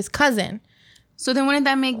Hercules is his cousin. So then wouldn't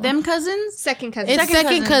that make them cousins? Second cousin. It's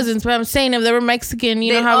second cousins, but I'm saying if they were Mexican,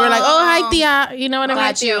 you know how we're like, oh, hi, tia. You know what I mean?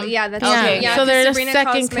 Got you. Yeah, that's Yeah. okay. Yeah, So they're the Sabrina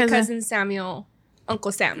second calls my cousin. cousin Samuel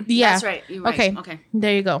Uncle Sam. Yeah. That's right. You're right. Okay. Okay.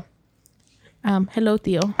 There you go. Hello,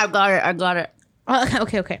 Theo. I got it. Oh,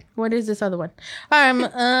 okay. What is this other one?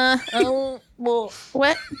 Well,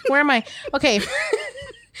 what? Where am I? Okay.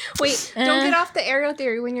 Wait, don't get off the Ariel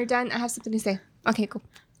theory. When you're done, I have something to say. Okay, cool.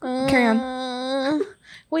 Carry on.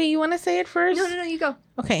 Wait, you want to say it first? No, you go.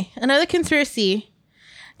 Okay. Another conspiracy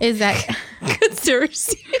is that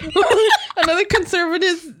conspiracy. Another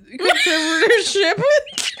conservatorship.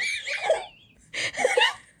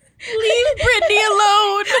 Leave Brittany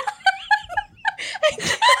alone.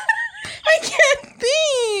 I can't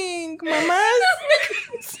think,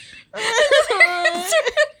 mamas.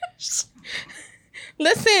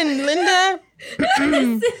 Listen, Linda.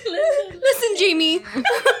 Listen, Jamie.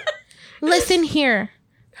 Listen here,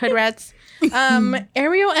 hood rats.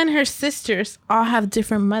 Ariel and her sisters all have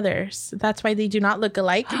different mothers. That's why they do not look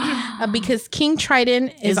alike. Because King Triton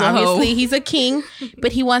is a hoe. obviously he's a king,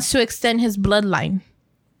 but he wants to extend his bloodline.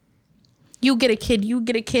 You get a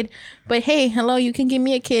kid. But hey, hello, you can give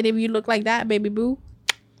me a kid if you look like that, baby boo.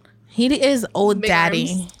 He is old Big daddy.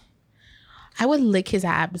 arms. I would lick his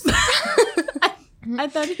abs. I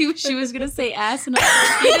thought she was gonna say ass, and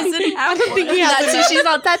he doesn't have one. think he has That's who she's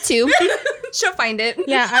on that too. She'll find it.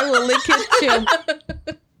 Yeah, I will lick it too.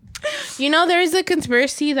 You know, there is a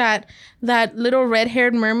conspiracy that little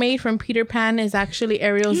red-haired mermaid from Peter Pan is actually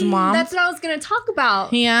Ariel's mom. That's what I was gonna talk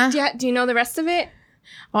about. Yeah. Do you know the rest of it?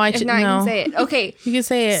 Oh, I If should not, I know. can say it. Okay. You can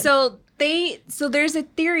say it. So there's a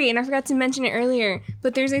theory, and I forgot to mention it earlier,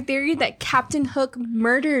 but there's a theory that Captain Hook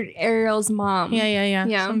murdered Ariel's mom. Yeah.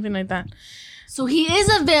 Yeah. Something like that. So he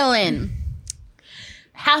is a villain.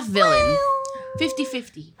 Half villain.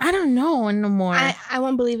 50-50. I don't know no more. I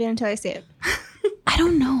won't believe it until I say it. I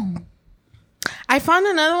don't know. I found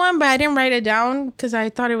another one, but I didn't write it down because I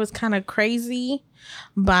thought it was kind of crazy.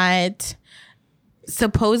 But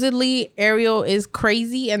supposedly Ariel is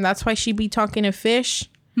crazy, and that's why she be talking to fish.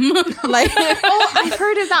 Like, I've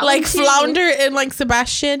heard of that like one too. Flounder and like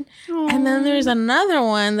Sebastian. And then there's another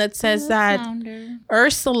one that says that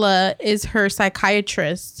Ursula is her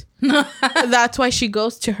psychiatrist. That's why she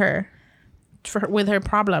goes to her with her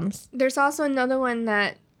problems. There's also another one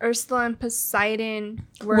that Ursula and Poseidon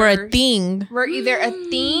Were a thing. were either a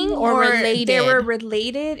thing Or or related. They were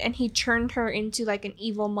related, and he turned her into like an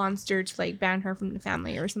evil monster to like ban her from the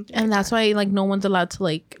family or something. And like that's why like no one's allowed to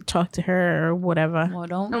like talk to her or whatever. Well,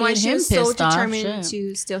 don't that. And why get she him was so pissed off. determined Shit.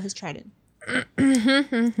 to steal his trident.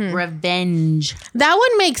 Revenge. That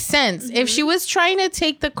would make sense. If she was trying to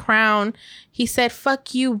take the crown, he said,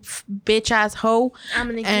 fuck you, bitch ass hoe, I'm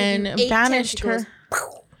gonna give and you 8 banished tentacles her.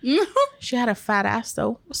 She had a fat ass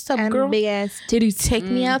though. What's up, and girl? big ass Did take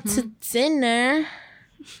me out to dinner?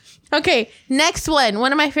 Okay, next one.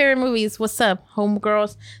 One of my favorite movies. What's up,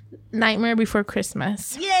 Homegirls? Nightmare Before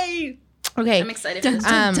Christmas. Yay! Okay. I'm excited for this.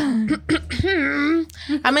 I'm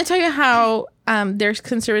gonna tell you how there's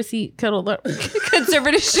conspiracy conservatorship.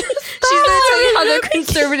 She's gonna tell you how the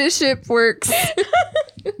conservatorship works.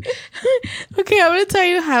 Okay, I'm gonna tell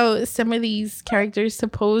you how some of these characters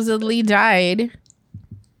supposedly died.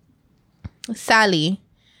 Sally.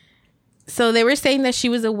 So they were saying that she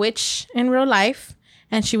was a witch in real life,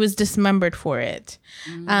 and she was dismembered for it.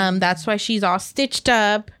 That's why she's all stitched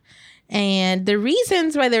up. And the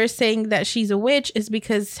reasons why they're saying that she's a witch is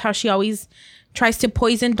because how she always tries to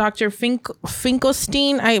poison Dr.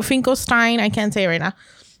 Finkelstein. I can't say it right now.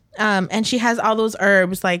 And she has all those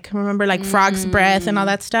herbs, like, remember, like frog's breath and all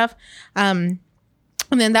that stuff. And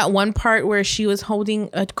then that one part where she was holding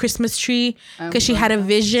a Christmas tree because she had a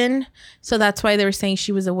vision. So that's why they were saying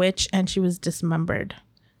she was a witch and she was dismembered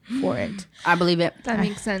for it. I believe it. That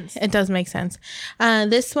makes sense. It does make sense.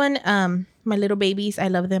 This one, my little babies, I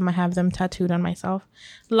love them. I have them tattooed on myself.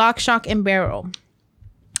 Lock, Shock, and Barrel.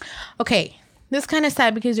 Okay, this is kind of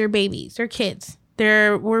sad because they're babies. They're kids.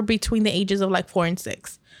 We're between the ages of like 4 and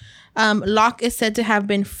 6. Locke is said to have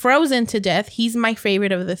been frozen to death. He's my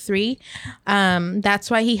favorite of the 3. That's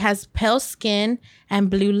why he has pale skin and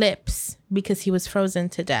blue lips, because he was frozen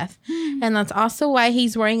to death. And that's also why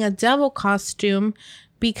he's wearing a devil costume,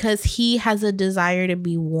 because he has a desire to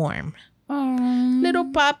be warm. Little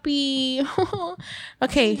puppy.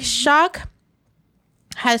 Okay, Shock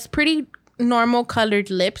has pretty normal colored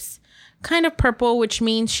lips, kind of purple, which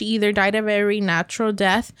means she either died a very natural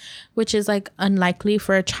death, which is like unlikely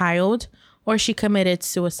for a child, or she committed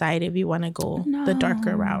suicide if you want to go the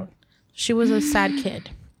darker route. She was a sad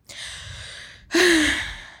kid. It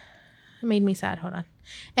made me sad. Hold on.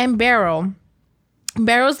 And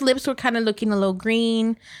Barrel's lips were kind of looking a little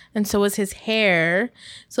green, and so was his hair.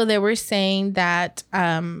 So they were saying that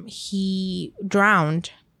he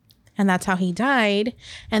drowned, and that's how he died.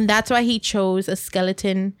 And that's why he chose a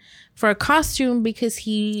skeleton for a costume, because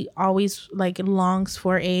he always like longs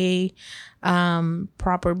for a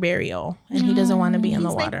proper burial, and he doesn't want to be in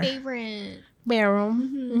the water. My favorite. Barrel.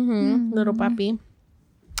 Little puppy.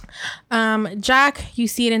 Jack, you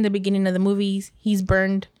see it in the beginning of the movies. He's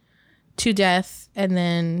burned to death and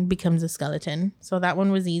then becomes a skeleton. So that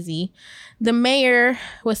one was easy. The mayor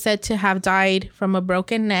was said to have died from a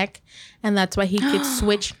broken neck, and that's why he could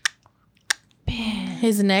switch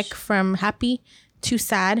his neck from happy to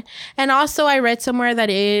sad. And also I read somewhere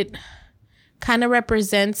that it kind of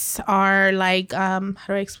represents our like how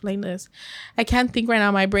do I explain this? I can't think right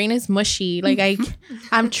now. My brain is mushy. Like I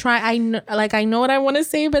know what I want to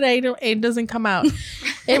say, but it doesn't come out.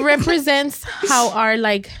 It represents how our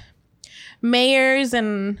like mayors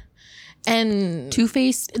and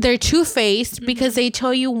Two-Faced. They're two-faced because they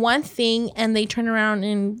tell you one thing and they turn around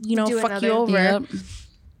and fuck you over. Yep.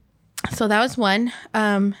 So that was one.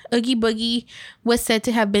 Oogie Boogie was said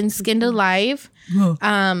to have been skinned alive.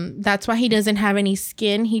 That's why he doesn't have any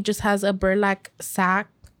skin. He just has a burlap sack.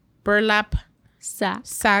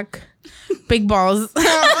 Big balls.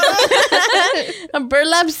 A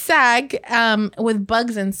burlap sack with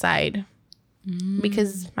bugs inside.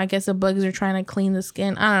 Because I guess the bugs are trying to clean the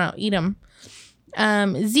skin. I don't know. Eat them.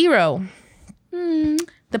 Zero.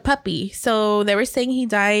 The puppy. So they were saying he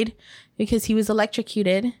died because he was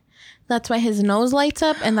electrocuted. That's why his nose lights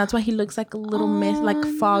up, and that's why he looks like a little mist, like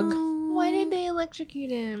fog. Why did they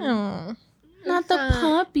electrocute him? Oh, Not the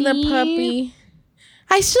puppy. the puppy.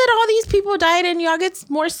 I said all these people died, and y'all get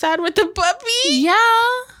more sad with the puppy.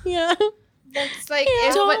 Yeah. That's like,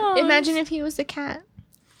 Dogs. imagine if he was a cat.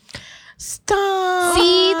 Stop.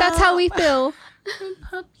 See, that's how we feel.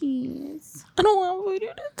 Puppies. I don't want Voodoo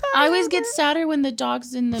to die. I always get sadder when the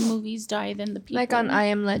dogs in the movies die than the people. Like on I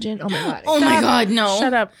Am Legend. Oh my god. Oh my god, no.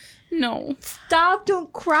 Shut up. No. Stop,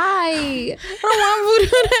 don't cry. I don't want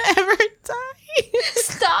Voodoo to ever die.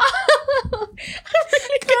 Stop. I'm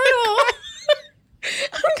really gonna cry.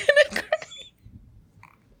 I'm gonna cry.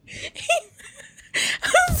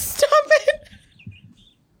 Stop it.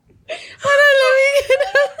 Hold on, let me get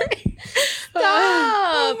over it. Stop.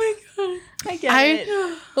 Oh my god. I get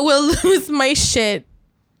it. will lose my shit.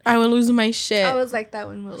 I was like that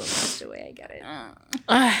when Willow passed away. I get it.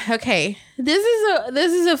 Okay. This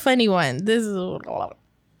is a funny one. This is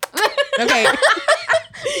okay.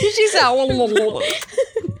 She said.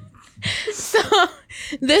 So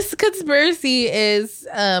this conspiracy is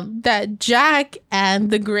that Jack and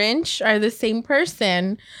the Grinch are the same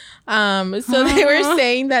person. So they were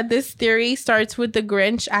saying that this theory starts with the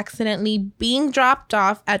Grinch accidentally being dropped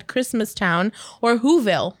off at Christmas Town or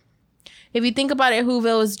Whoville. If you think about it,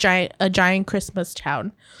 Whoville is a giant Christmas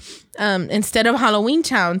town instead of Halloween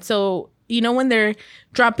Town. So when they're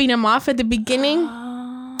dropping him off at the beginning,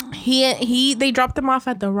 they dropped him off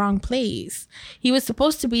at the wrong place. He was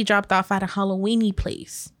supposed to be dropped off at a Halloween-y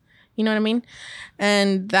place. You know what I mean?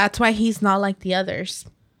 And that's why he's not like the others.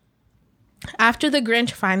 After the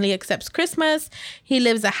Grinch finally accepts Christmas, he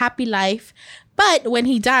lives a happy life. But when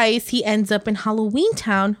he dies, he ends up in Halloween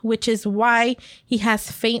Town, which is why he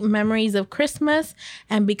has faint memories of Christmas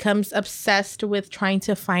and becomes obsessed with trying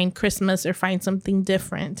to find Christmas or find something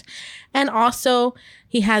different. And also,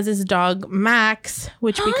 he has his dog, Max,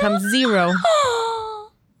 which becomes Zero. Oh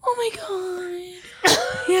my God.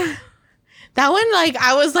 Yeah. That one, like,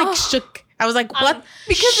 I was like shook. I was like, what?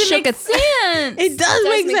 Because it makes sense. It does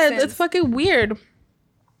make sense. It's fucking weird.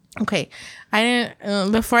 Okay. I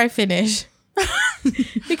didn't, before I finish,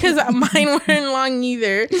 because mine weren't long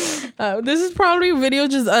either. This is probably a video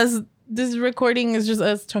just us. This recording is just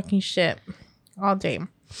us talking shit all day.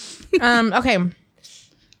 Okay.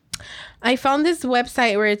 I found this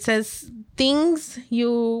website where it says things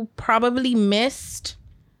you probably missed,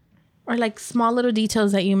 or like small little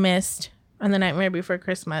details that you missed on The Nightmare Before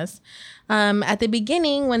Christmas. At the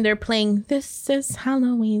beginning, when they're playing "This is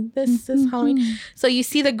Halloween, this is Halloween," so you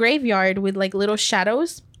see the graveyard with like little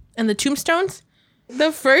shadows and the tombstones.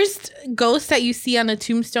 The first ghost that you see on a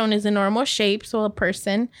tombstone is a normal shape, so a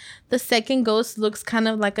person. The second ghost looks kind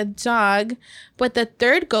of like a dog, but the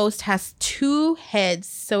third ghost has 2 heads,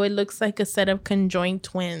 so it looks like a set of conjoined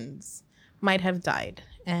twins might have died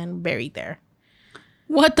and buried there.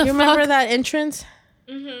 What the fuck? You remember that entrance?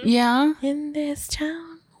 Mm-hmm. Yeah. In this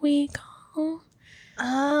town we go.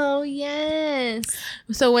 Oh, yes.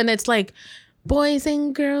 So when it's like boys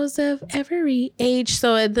and girls of every age,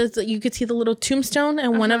 so you could see the little tombstone,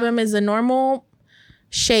 and one of them is a normal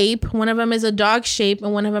shape, one of them is a dog shape,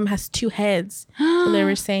 and one of them has 2 heads. So they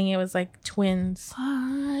were saying it was like twins.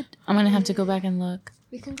 What? I'm gonna have to go back and look.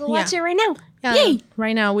 We can go watch it right now. Yeah, Yay!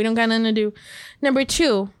 right now. We don't got nothing to do. Number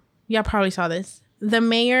 2, y'all probably saw this. The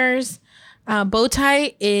mayor's bow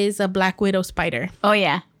tie is a black widow spider. Oh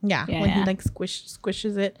yeah. Yeah, when he like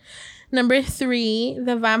squishes it. Number 3,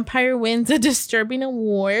 the vampire wins a disturbing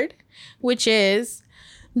award, which is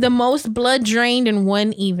the most blood drained in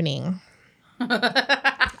one evening.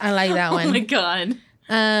 I like that one. Oh my God.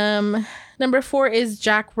 Number 4 is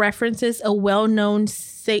Jack references a well-known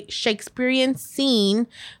Shakespearean scene,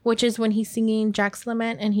 which is when he's singing Jack's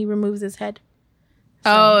Lament and he removes his head.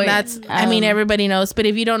 So that's, I mean, everybody knows. But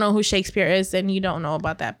if you don't know who Shakespeare is, then you don't know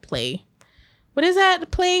about that play. What is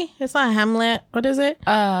that play? It's not Hamlet. What is it?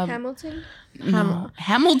 Hamilton?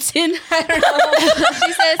 Hamilton? I don't know.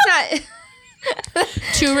 She said it's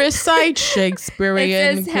not. To recite Shakespearean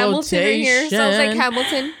it says Hamilton in here. Sounds like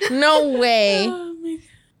Hamilton. No way.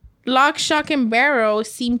 Lock, Shock, and Barrow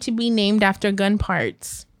seem to be named after gun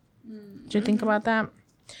parts. Did you think about that?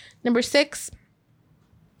 Number 6.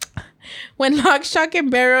 When Lock, Shock, and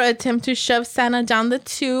Barrow attempt to shove Santa down the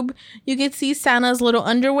tube, you can see Santa's little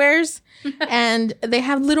underwears. And they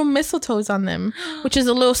have little mistletoes on them, which is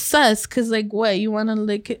a little sus. Because, like, what? You want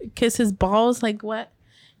to kiss his balls? Like, what?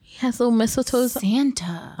 He has little mistletoes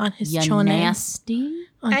Santa on his chone. Nasty.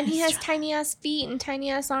 And he has tiny ass feet and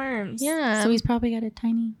tiny ass arms. Yeah. So he's probably got a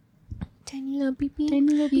tiny little pee-pee. Tiny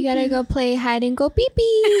little You gotta go play hide and go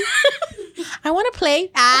pee-pee. I want to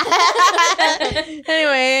play.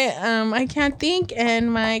 Anyway, I can't think,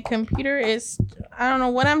 and my computer is, I don't know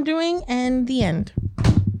what I'm doing, and the end.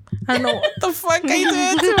 I don't know what the fuck I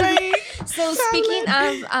did to my So speaking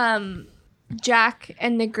of Jack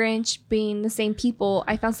and the Grinch being the same people,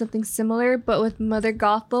 I found something similar, but with Mother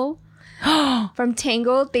Gothel from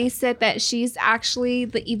Tangled. They said that she's actually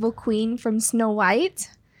the evil queen from Snow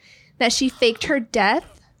White, that she faked her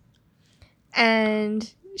death,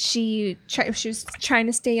 and she was trying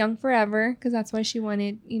to stay young forever, because that's why she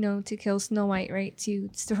wanted, to kill Snow White, right?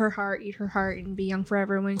 To her heart, eat her heart, and be young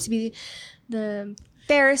forever. Wanted to be the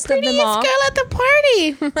fairest of them all. Girl at the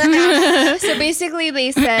party. So basically,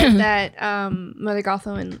 they said that Mother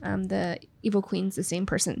Gothel and the evil queen's the same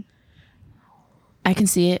person. I can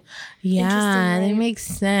see it. Yeah, Interesting, that right? makes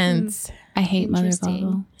sense. I hate Mother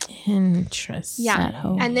Interesting. Gothel. Interesting.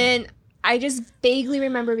 Yeah. And then I just vaguely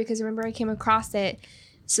remember, because remember I came across it.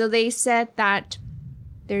 So they said that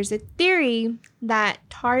there's a theory that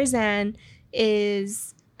Tarzan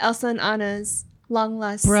is Elsa and Anna's long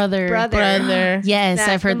lost brother. Yes,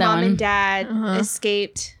 I've heard that mom one. and dad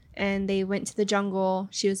escaped, and they went to the jungle.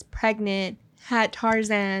 She was pregnant, had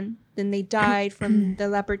Tarzan, then they died from the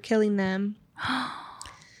leopard killing them.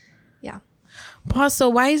 Yeah. Boss, so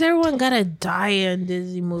why is everyone gotta die in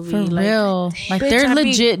Disney movie? For real. Like, they're bitch,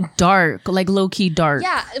 legit dark. Like, low-key dark.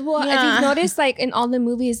 Yeah. Well, if you've noticed, like, in all the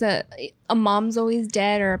movies, a mom's always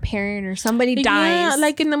dead, or a parent, or somebody dies. Yeah,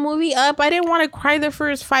 like in the movie Up, I didn't want to cry the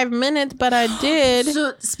first 5 minutes, but I did.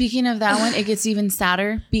 So, speaking of that one, it gets even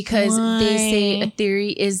sadder, because they say a theory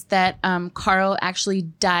is that Carl actually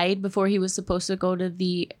died before he was supposed to go to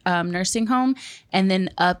the nursing home, and then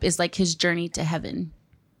Up is like his journey to heaven.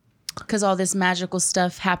 because all this magical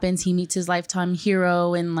stuff happens. He meets his lifetime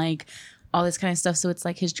hero and like all this kind of stuff. So it's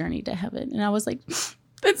like his journey to heaven. And I was like,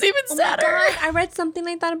 that's even sadder. God, I read something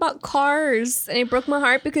like that about Cars, and it broke my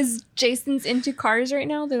heart because Jason's into Cars right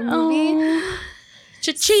now, the movie. Oh.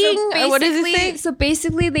 Cha-ching. What does it say? So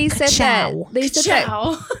basically, they said that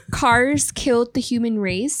Cars killed the human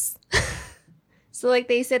race. So like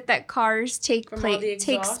they said that Cars takes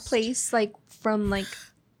place like from like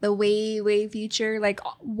the way future, like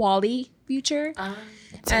Wall-E future.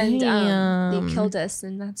 And they killed us,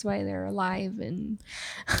 and that's why they're alive. And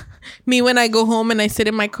Me when I go home and I sit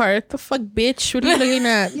in my car, what the fuck, bitch? What are you looking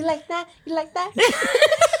at? you like that? You like that?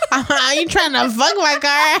 I ain't trying to fuck my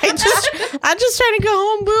car. I'm just trying to go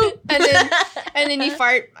home, boo. and then you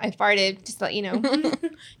fart. I farted, just to let you know. Let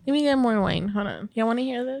me get more wine. Hold on. Y'all want to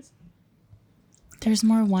hear this? There's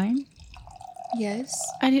more wine? Yes.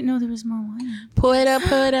 I didn't know there was more wine. Pull it up, put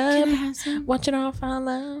Can I up. have some? Watch it all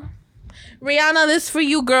follow. Rihanna, this for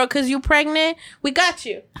you, girl, because you pregnant. We got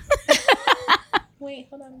you. Wait,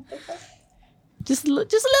 hold on. Just a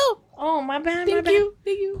little. Oh, my bad. Thank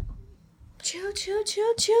you. Chill, chill,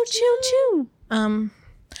 chill, chill, chill, chill.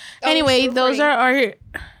 Anyway, so those funny.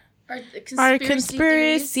 are our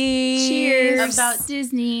conspiracies. Cheers. about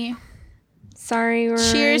Disney. Sorry, we're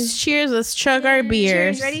Cheers. Let's chug our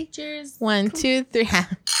beers. Cheers, ready? Cheers. 1, 2, 3.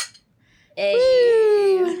 Hey.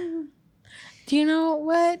 Woo. Do you know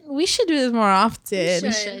what? We should do this more often.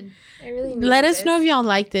 We should. I really need Let us this. know if y'all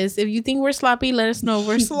like this. If you think we're sloppy, let us know if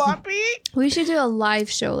we're sloppy. We should do a live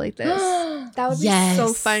show like this. That would be so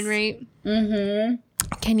Yes. fun, right? Mm-hmm.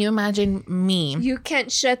 Can you imagine me? You can't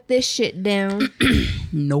shut this shit down.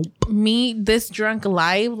 Nope. Me this drunk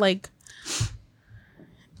live? Like,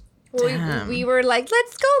 Damn. we were like,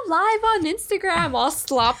 let's go live on Instagram, all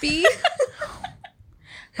sloppy.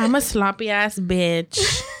 I'm a sloppy ass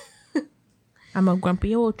bitch. I'm a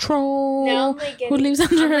grumpy old troll Now I'm like who lives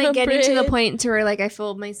under I'm a like getting to the bridge. point to where like I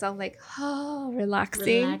feel myself like, oh,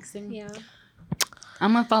 relaxing. Yeah.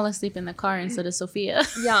 I'm gonna fall asleep in the car instead of Sophia.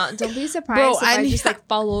 Yeah, don't be surprised Bro, if I I need- just like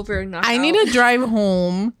fall over and knock I out. need to drive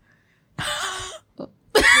home.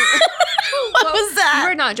 What was that?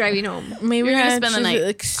 We're not driving home. Maybe You're gonna I spend the should, night.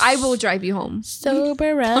 like, I will drive you home. sober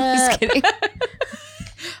Just up. kidding.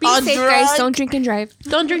 Be I'll safe, drug. guys. Don't drink and drive.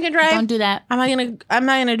 Don't drink and drive. Don't do that. I'm not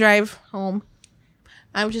gonna drive home.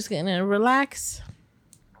 I'm just gonna relax.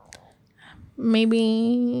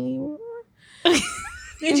 Maybe.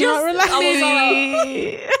 Did not relax. Falling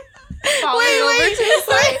over Wait. to the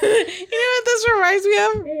side. You know what this reminds me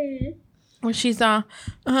of? When she's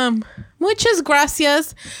muchas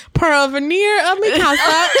gracias por venir a mi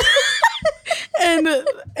casa en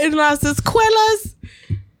las escuelas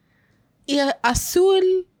y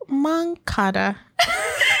azul mancada.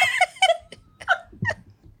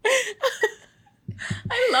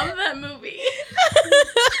 I love that movie.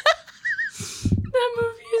 That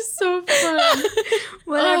movie is so fun.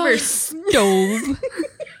 Whatever. Stove.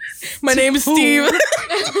 My name is Steve.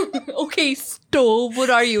 Okay, stove. What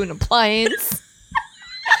are you, an appliance?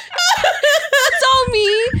 It's all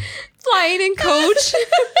me. Flying in coach.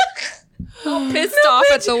 All pissed off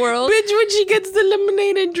at the world. Bitch, when she gets the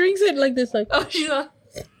lemonade and drinks it like this, like, Oh, she's like,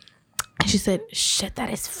 she said, shit, that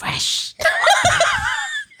is fresh.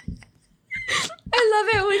 I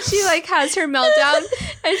love it when she like has her meltdown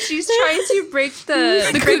and she's trying to break the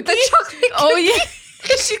chocolate. Oh yeah.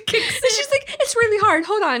 She kicks it. She's like, it's really hard.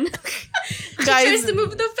 Hold on. Tries Guys, to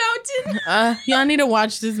move the fountain. y'all need to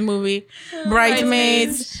watch this movie.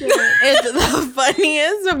 Bridesmaids. It's the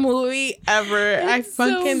funniest movie ever. I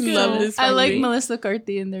fucking So love good. this movie. I like Melissa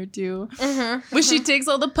McCarthy in there too. When she takes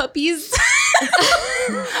all the puppies.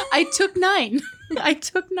 I took 9. I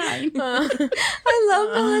took 9. I love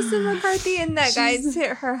Melissa McCarthy and that guy's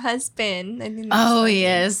her husband. I think that's Oh funny.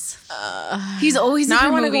 yes. He's always Now in I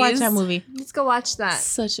her want to go watch movies. that movie. Let's go watch that.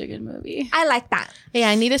 Such a good movie. I like that. Yeah,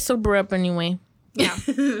 I need to sober up anyway. Yeah.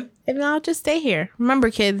 If not, I'll just stay here. Remember,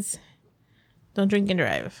 kids, don't drink and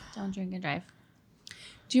drive. Don't drink and drive.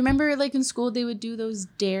 Do you remember like in school they would do those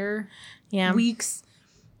dare Yeah. weeks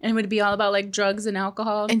and it would be all about like drugs and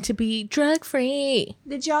alcohol? And to be drug free.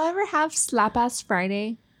 Did y'all ever have Slap Ass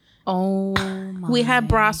Friday? Oh my. We had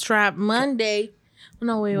bra strap Monday.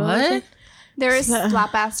 No, wait, what? was What? it? There is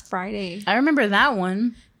Slap Ass Friday. I remember that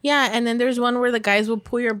one. Yeah, and then there's one where the guys will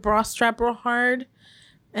pull your bra strap real hard,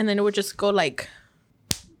 and then it would just go like.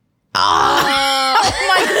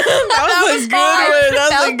 That was a good one. That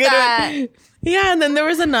was a good one. Yeah, and then there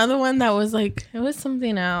was another one that was like it was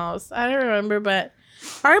something else. I don't remember, but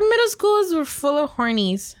our middle schools were full of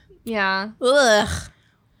hornies. Yeah. Ugh.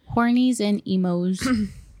 Hornies and emos.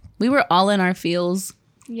 We were all in our feels.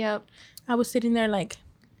 Yep. I was sitting there like,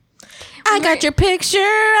 I got your picture.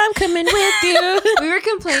 I'm coming with you. We were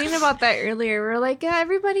complaining about that earlier. We were like, yeah,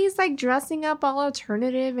 everybody's like dressing up all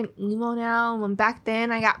alternative and emo now. And when back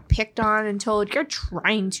then I got picked on and told, you're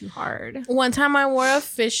trying too hard. One time I wore a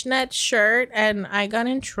fishnet shirt and I got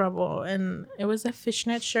in trouble. And it was a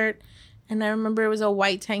fishnet shirt. And I remember it was a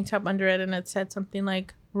white tank top under it. And it said something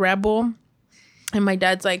like rebel. And my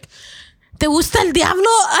dad's like, ¿Te gusta el diablo?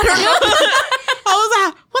 I don't know. I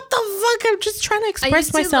was like, what the fuck? I'm just trying to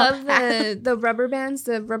express myself. I used to love the rubber bands,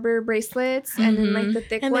 the rubber bracelets, and then like the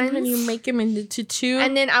thick and ones. And then when you make them into two.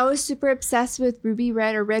 And then I was super obsessed with Ruby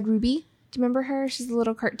Red or Red Ruby. Do you remember her? She's a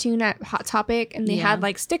little cartoon at Hot Topic. And they had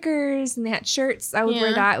like stickers and they had shirts. I would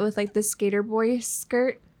wear that with like the skater boy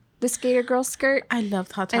skirt, the skater girl skirt. I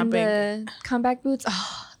loved Hot Topic. And the comeback boots.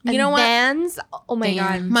 Oh, you know what? Vans. Oh my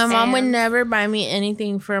God. My mom would never buy me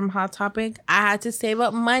anything from Hot Topic. I had to save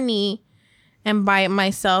up money and buy it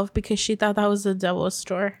myself because she thought that was the devil's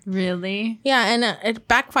store. Really? Yeah, and it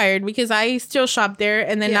backfired because I still shop there.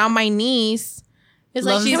 And then now my niece is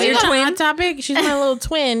like, she's your twin. Hot Topic. She's my little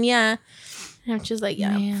twin. Yeah. And I'm just like,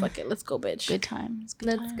 fuck it. Let's go, bitch. Good times.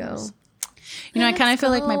 Let's go. You know, I kind of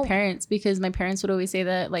feel like my parents, because my parents would always say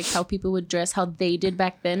that, like, how people would dress, how they did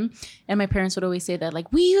back then. And my parents would always say that,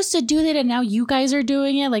 like, we used to do that and now you guys are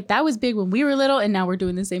doing it. Like, that was big when we were little and now we're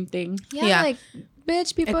doing the same thing. Yeah. Like,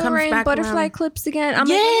 bitch, people are wearing butterfly clips again. I'm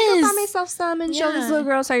like, I'm going to buy myself some and show these little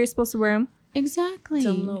girls how you're supposed to wear them. Exactly.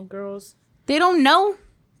 Some little girls. They don't know.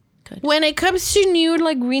 Good. When it comes to new,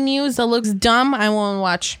 like, renews that looks dumb, I won't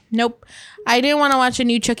watch. Nope. I didn't want to watch a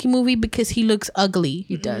new Chucky movie because he looks ugly.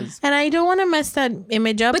 He does. And I don't want to mess that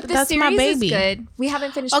image up. But the that's series my baby. is good. We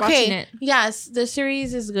haven't finished watching it. Yes, the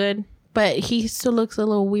series is good. But he still looks a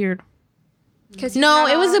little weird. No,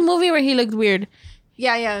 it was a movie where he looked weird.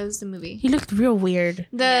 Yeah, it was the movie. He looked real weird.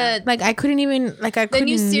 Like, I couldn't even, the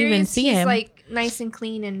new series, even see him. He's like nice and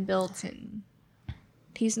clean and built and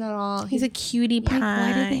he's not all... He's a cutie pie.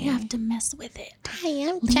 Why do they have to mess with it? I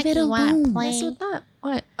am Chucky. Mess with that.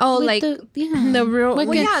 What? Oh, with like... The real...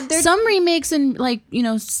 Like some remakes and, like, you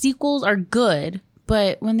know, sequels are good.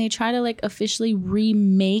 But when they try to, like, officially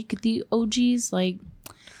remake the OGs, like...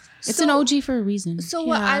 It's an OG for a reason. So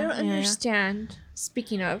what I don't understand,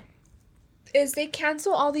 speaking of, is they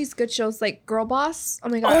cancel all these good shows like Girl Boss. Oh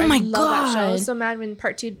my God. I love that show. I was so mad when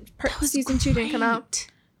season 2 didn't come out.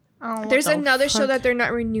 Oh, there's another show that they're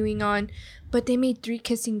not renewing on, but they made 3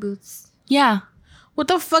 kissing booths. Yeah. What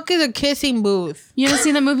the fuck is a kissing booth? You ever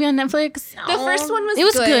seen the movie on Netflix? The first one was It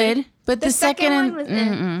was good, but the second one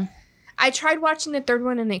was I tried watching the third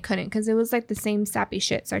one and I couldn't because it was like the same sappy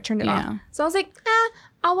shit. So I turned it off. So I was like,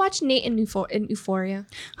 I'll watch Nate in Euphoria.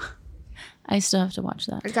 I still have to watch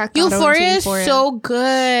that. Euphoria is so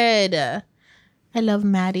good. I love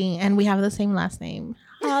Maddie, and we have the same last name.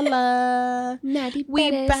 Holla. Maddie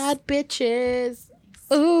We Bettis. bad bitches.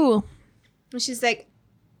 Ooh. And she's like,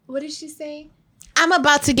 what did she say? I'm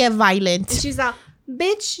about to get violent. And she's like,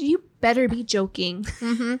 bitch, you better be joking.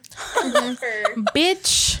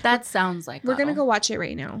 Bitch. That sounds like We're going to go watch it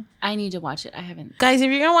right now. I need to watch it. I haven't. Guys,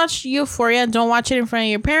 if you're going to watch Euphoria, don't watch it in front of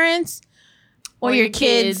your parents or your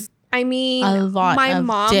kids. I mean, my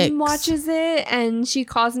mom watches it and she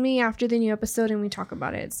calls me after the new episode and we talk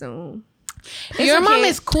about it. So your mom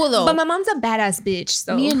is cool though. But my mom's a badass bitch.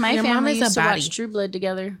 So me and my your family used to watch True Blood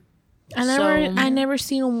together. I never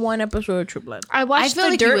seen one episode of True Blood. I watched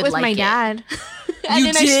The Dirt with my dad.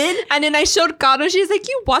 You did? And then I showed Gato. She's like,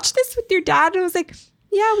 you watched this with your dad? And I was like,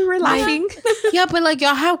 yeah, we were laughing. Yeah, but like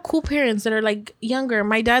y'all have cool parents that are like younger.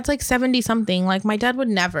 My dad's like 70 something. Like my dad would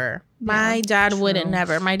never. My dad wouldn't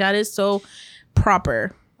never. My dad is so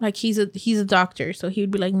proper. Like he's a doctor, so he would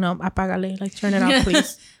be like, no, apágale, like turn it off,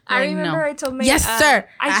 please. I remember I told my yes, sir.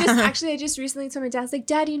 I just recently told my dad, I was like,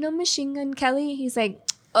 Dad, you know Machine Gun Kelly? He's like,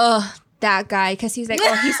 ugh, that guy, because he's like,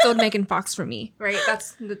 oh, he stole Megan Fox from me, right?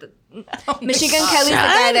 That's Machine Gun Kelly's the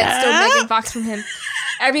guy that stole Megan Fox from him.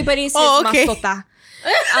 Everybody says mascota.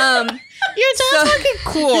 Your dad's fucking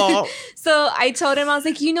cool. So I told him, I was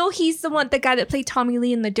like, you know, he's the guy that played Tommy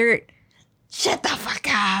Lee in The Dirt. Shut the fuck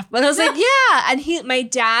up. But I was like, yeah. And my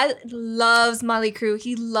dad loves Mötley Crüe.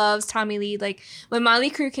 He loves Tommy Lee. Like when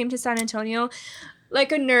Mötley Crüe came to San Antonio,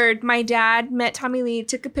 like a nerd, my dad met Tommy Lee,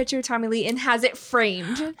 took a picture of Tommy Lee and has it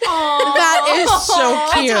framed. That is so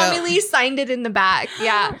cute. And Tommy Lee signed it in the back.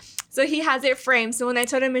 Yeah. So he has it framed. So when I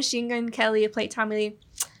told him Machine Gun Kelly played Tommy Lee,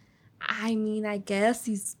 I mean, I guess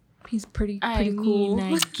he's pretty cool.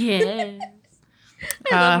 I guess.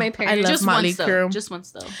 I love my parents. I love Mötley Crüe. Just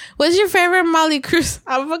once though. What's your favorite Mötley Crüe?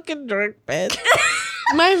 I'm fucking drunk, bitch.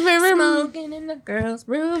 My favorite Smoking in the girls'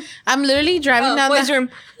 room. I'm literally driving down boys' room.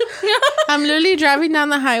 I'm literally driving down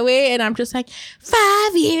the highway and I'm just like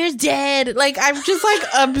 5 years dead. Like I'm just like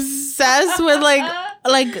obsessed with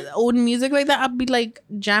like old music like that. I'll be like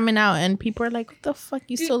jamming out and people are like, what the fuck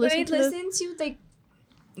you still listen to this? When I listen to like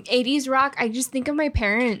 80s rock, I just think of my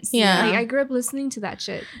parents. Yeah. Like I grew up listening to that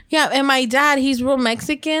shit. Yeah, and my dad, he's real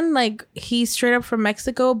Mexican. Like he's straight up from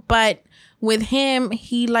Mexico, but with him,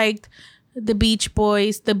 he liked the Beach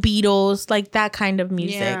Boys, the Beatles, like that kind of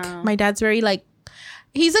music. Yeah. My dad's very like,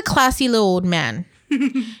 he's a classy little old man.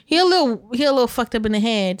 he a little fucked up in the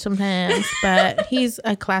head sometimes, but he's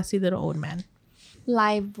a classy little old man.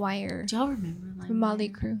 Live Wire. Do y'all remember Molly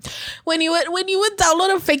Crew. When you would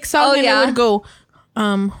download a fake song and it would go,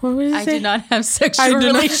 what would it I say? did not have sexual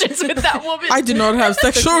relations with that woman. I did not have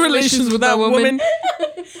sexual relations with that woman.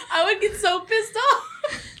 I would get so pissed off.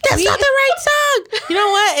 That's not the right song. You know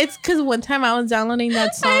what? It's because one time I was downloading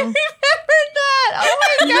that song. I remember that. Oh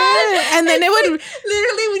my god! Yeah. And then it would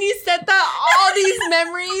literally when you said that, all these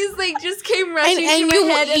memories like just came rushing and to you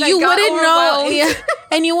my head, and you I got wouldn't know, overwhelmed. yeah,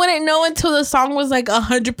 and you wouldn't know until the song was like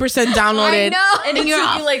 100% downloaded. I know. And it you're took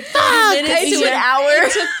all, you like 30 fuck, minutes to an hour.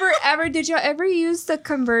 It took forever. Did y'all ever use the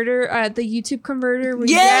converter, the YouTube converter? when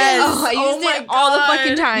you- Yes. Oh, I Oh used my it all the God.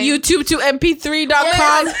 fucking time. YouTube to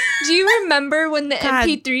mp3.com. Do you remember when the God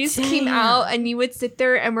MP3s came damn. out and you would sit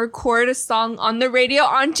there and record a song on the radio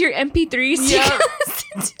onto your MP3s? Yeah.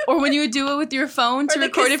 Or when you would do it with your phone to the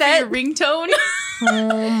record it for cassette. your ringtone.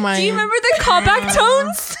 Oh my! Do you remember the callback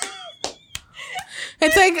tones?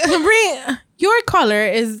 It's like your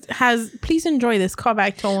caller has. Please enjoy this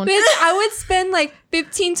callback tone. Bitch, I would spend like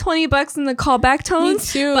 $15-$20 in the callback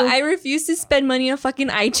tones. too. But I refuse to spend money on fucking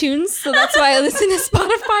iTunes, so that's why I listen to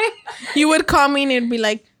Spotify. You would call me and it'd be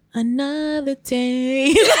like another day.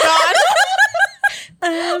 is gone. Or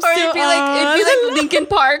it'd be like Linkin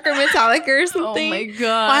Park or Metallica or Oh something. my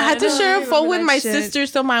god. I had to share a phone remember with that my shit. sister,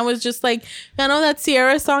 so mine was just like, I know that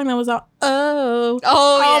Sierra song that was all, Oh,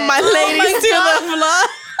 yeah. my ladies to the floor.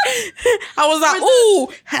 I was like, ooh,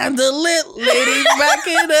 handle it, ladies, back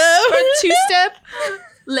it up. Or two-step.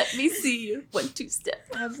 Let me see you. 1-2 step.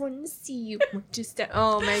 I want to see you. Two-step.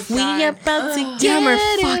 Oh my god. We about to Damn, get we're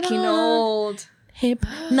it fucking on. old.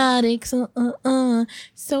 Hypnotic, so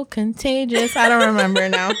contagious. I don't remember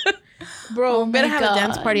now. Bro, Oh my better have a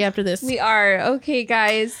dance God. party after this. We are. Okay,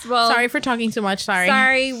 guys. Well, Sorry for talking too much.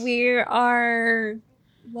 Sorry. we are...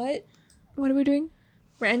 What? What are we doing?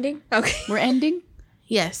 We're ending? Okay. We're ending.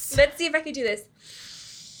 Yes. Let's see if I can do this.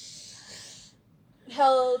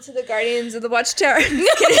 Hell to the Guardians of the Watchtower.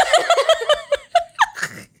 Just kidding.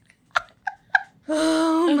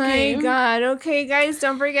 Oh Okay. my god. Okay, guys,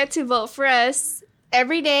 don't forget to vote for us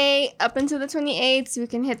every day up until the 28th so we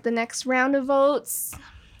can hit the next round of votes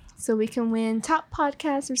so we can win top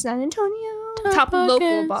podcast for San Antonio. Top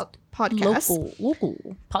local podcast. podcast. Local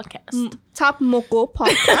podcast. Top local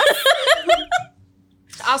podcast.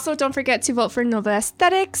 Also, don't forget to vote for Nova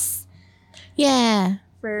Aesthetics Yeah.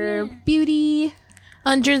 for beauty.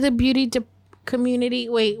 Under the beauty community.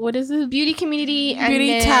 Wait, what is it? Beauty community and Beauty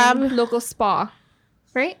then tab. local spa.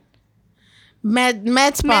 Right? Med spa.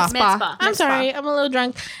 Med spa. I'm Med spa. sorry. I'm a little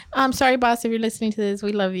drunk. I'm sorry, boss, if you're listening to this.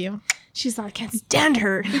 We love you. She's like, I can't stand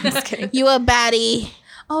her. Just kidding. You a baddie.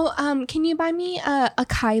 Oh, can you buy me a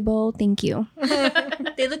Kai bowl? Thank you.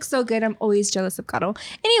 They look so good. I'm always jealous of Gato.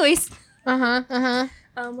 Anyways, where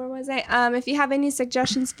was I? If you have any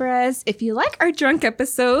suggestions for us, if you like our drunk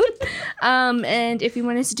episode, and if you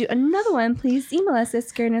want us to do another one, please email us at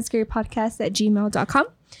scaredandScarypodcast@gmail.com.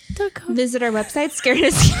 Visit our website,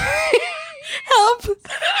 scaredandScary. Help.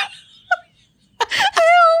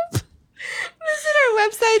 Help. Visit our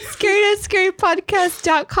website,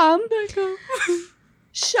 scaredandScarypodcast.com.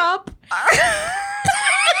 Shop.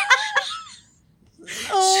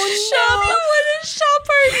 Shop. I want to shop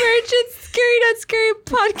our merch at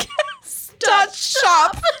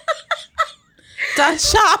scaredandScarypodcast.shop.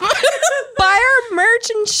 .shop. Buy our merch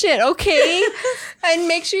and shit, okay? And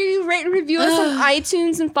make sure you rate and review us on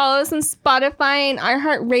iTunes and follow us on Spotify and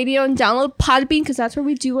iHeartRadio and download Podbean because that's where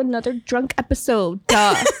we do another drunk episode.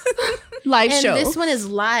 Duh. Live And show. this one is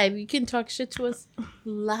live. You can talk shit to us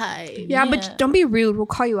live. Yeah, but don't be rude. We'll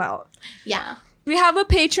call you out. Yeah. We have a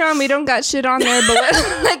Patreon. We don't got shit on there,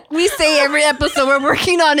 but like we say every episode, we're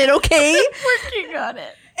working on it, okay? Working on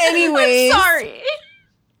it. Anyways. Sorry.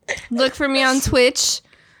 Look for me on Twitch.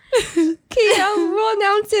 Okay, we'll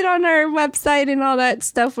announce it on our website and all that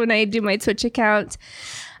stuff when I do my Twitch account.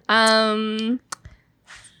 Follow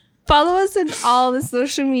us on all the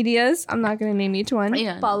social medias. I'm not gonna name each one.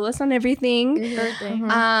 Yeah. Follow us on everything.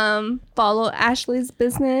 Follow Ashley's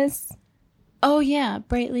business. Oh, yeah.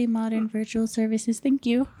 Brightly Modern Virtual Services. Thank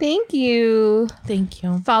you. Thank you. Thank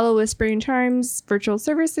you. Follow Whispering Charms Virtual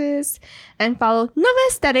Services and follow Nova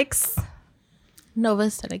Aesthetics. Nova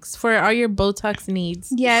Aesthetics for all your Botox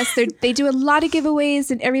needs. Yes, they do a lot of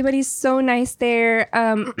giveaways and everybody's so nice there.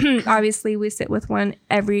 Obviously, we sit with one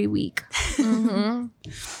every week. Mm-hmm.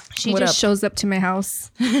 She just shows up to my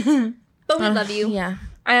house. But we love you. Yeah.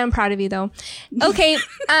 I am proud of you, though. Okay.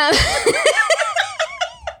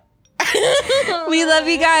 We love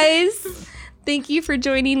you guys. Thank you for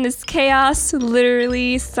joining this chaos.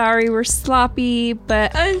 Literally, sorry we're sloppy.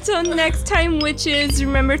 But until next time, witches,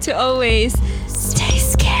 remember to always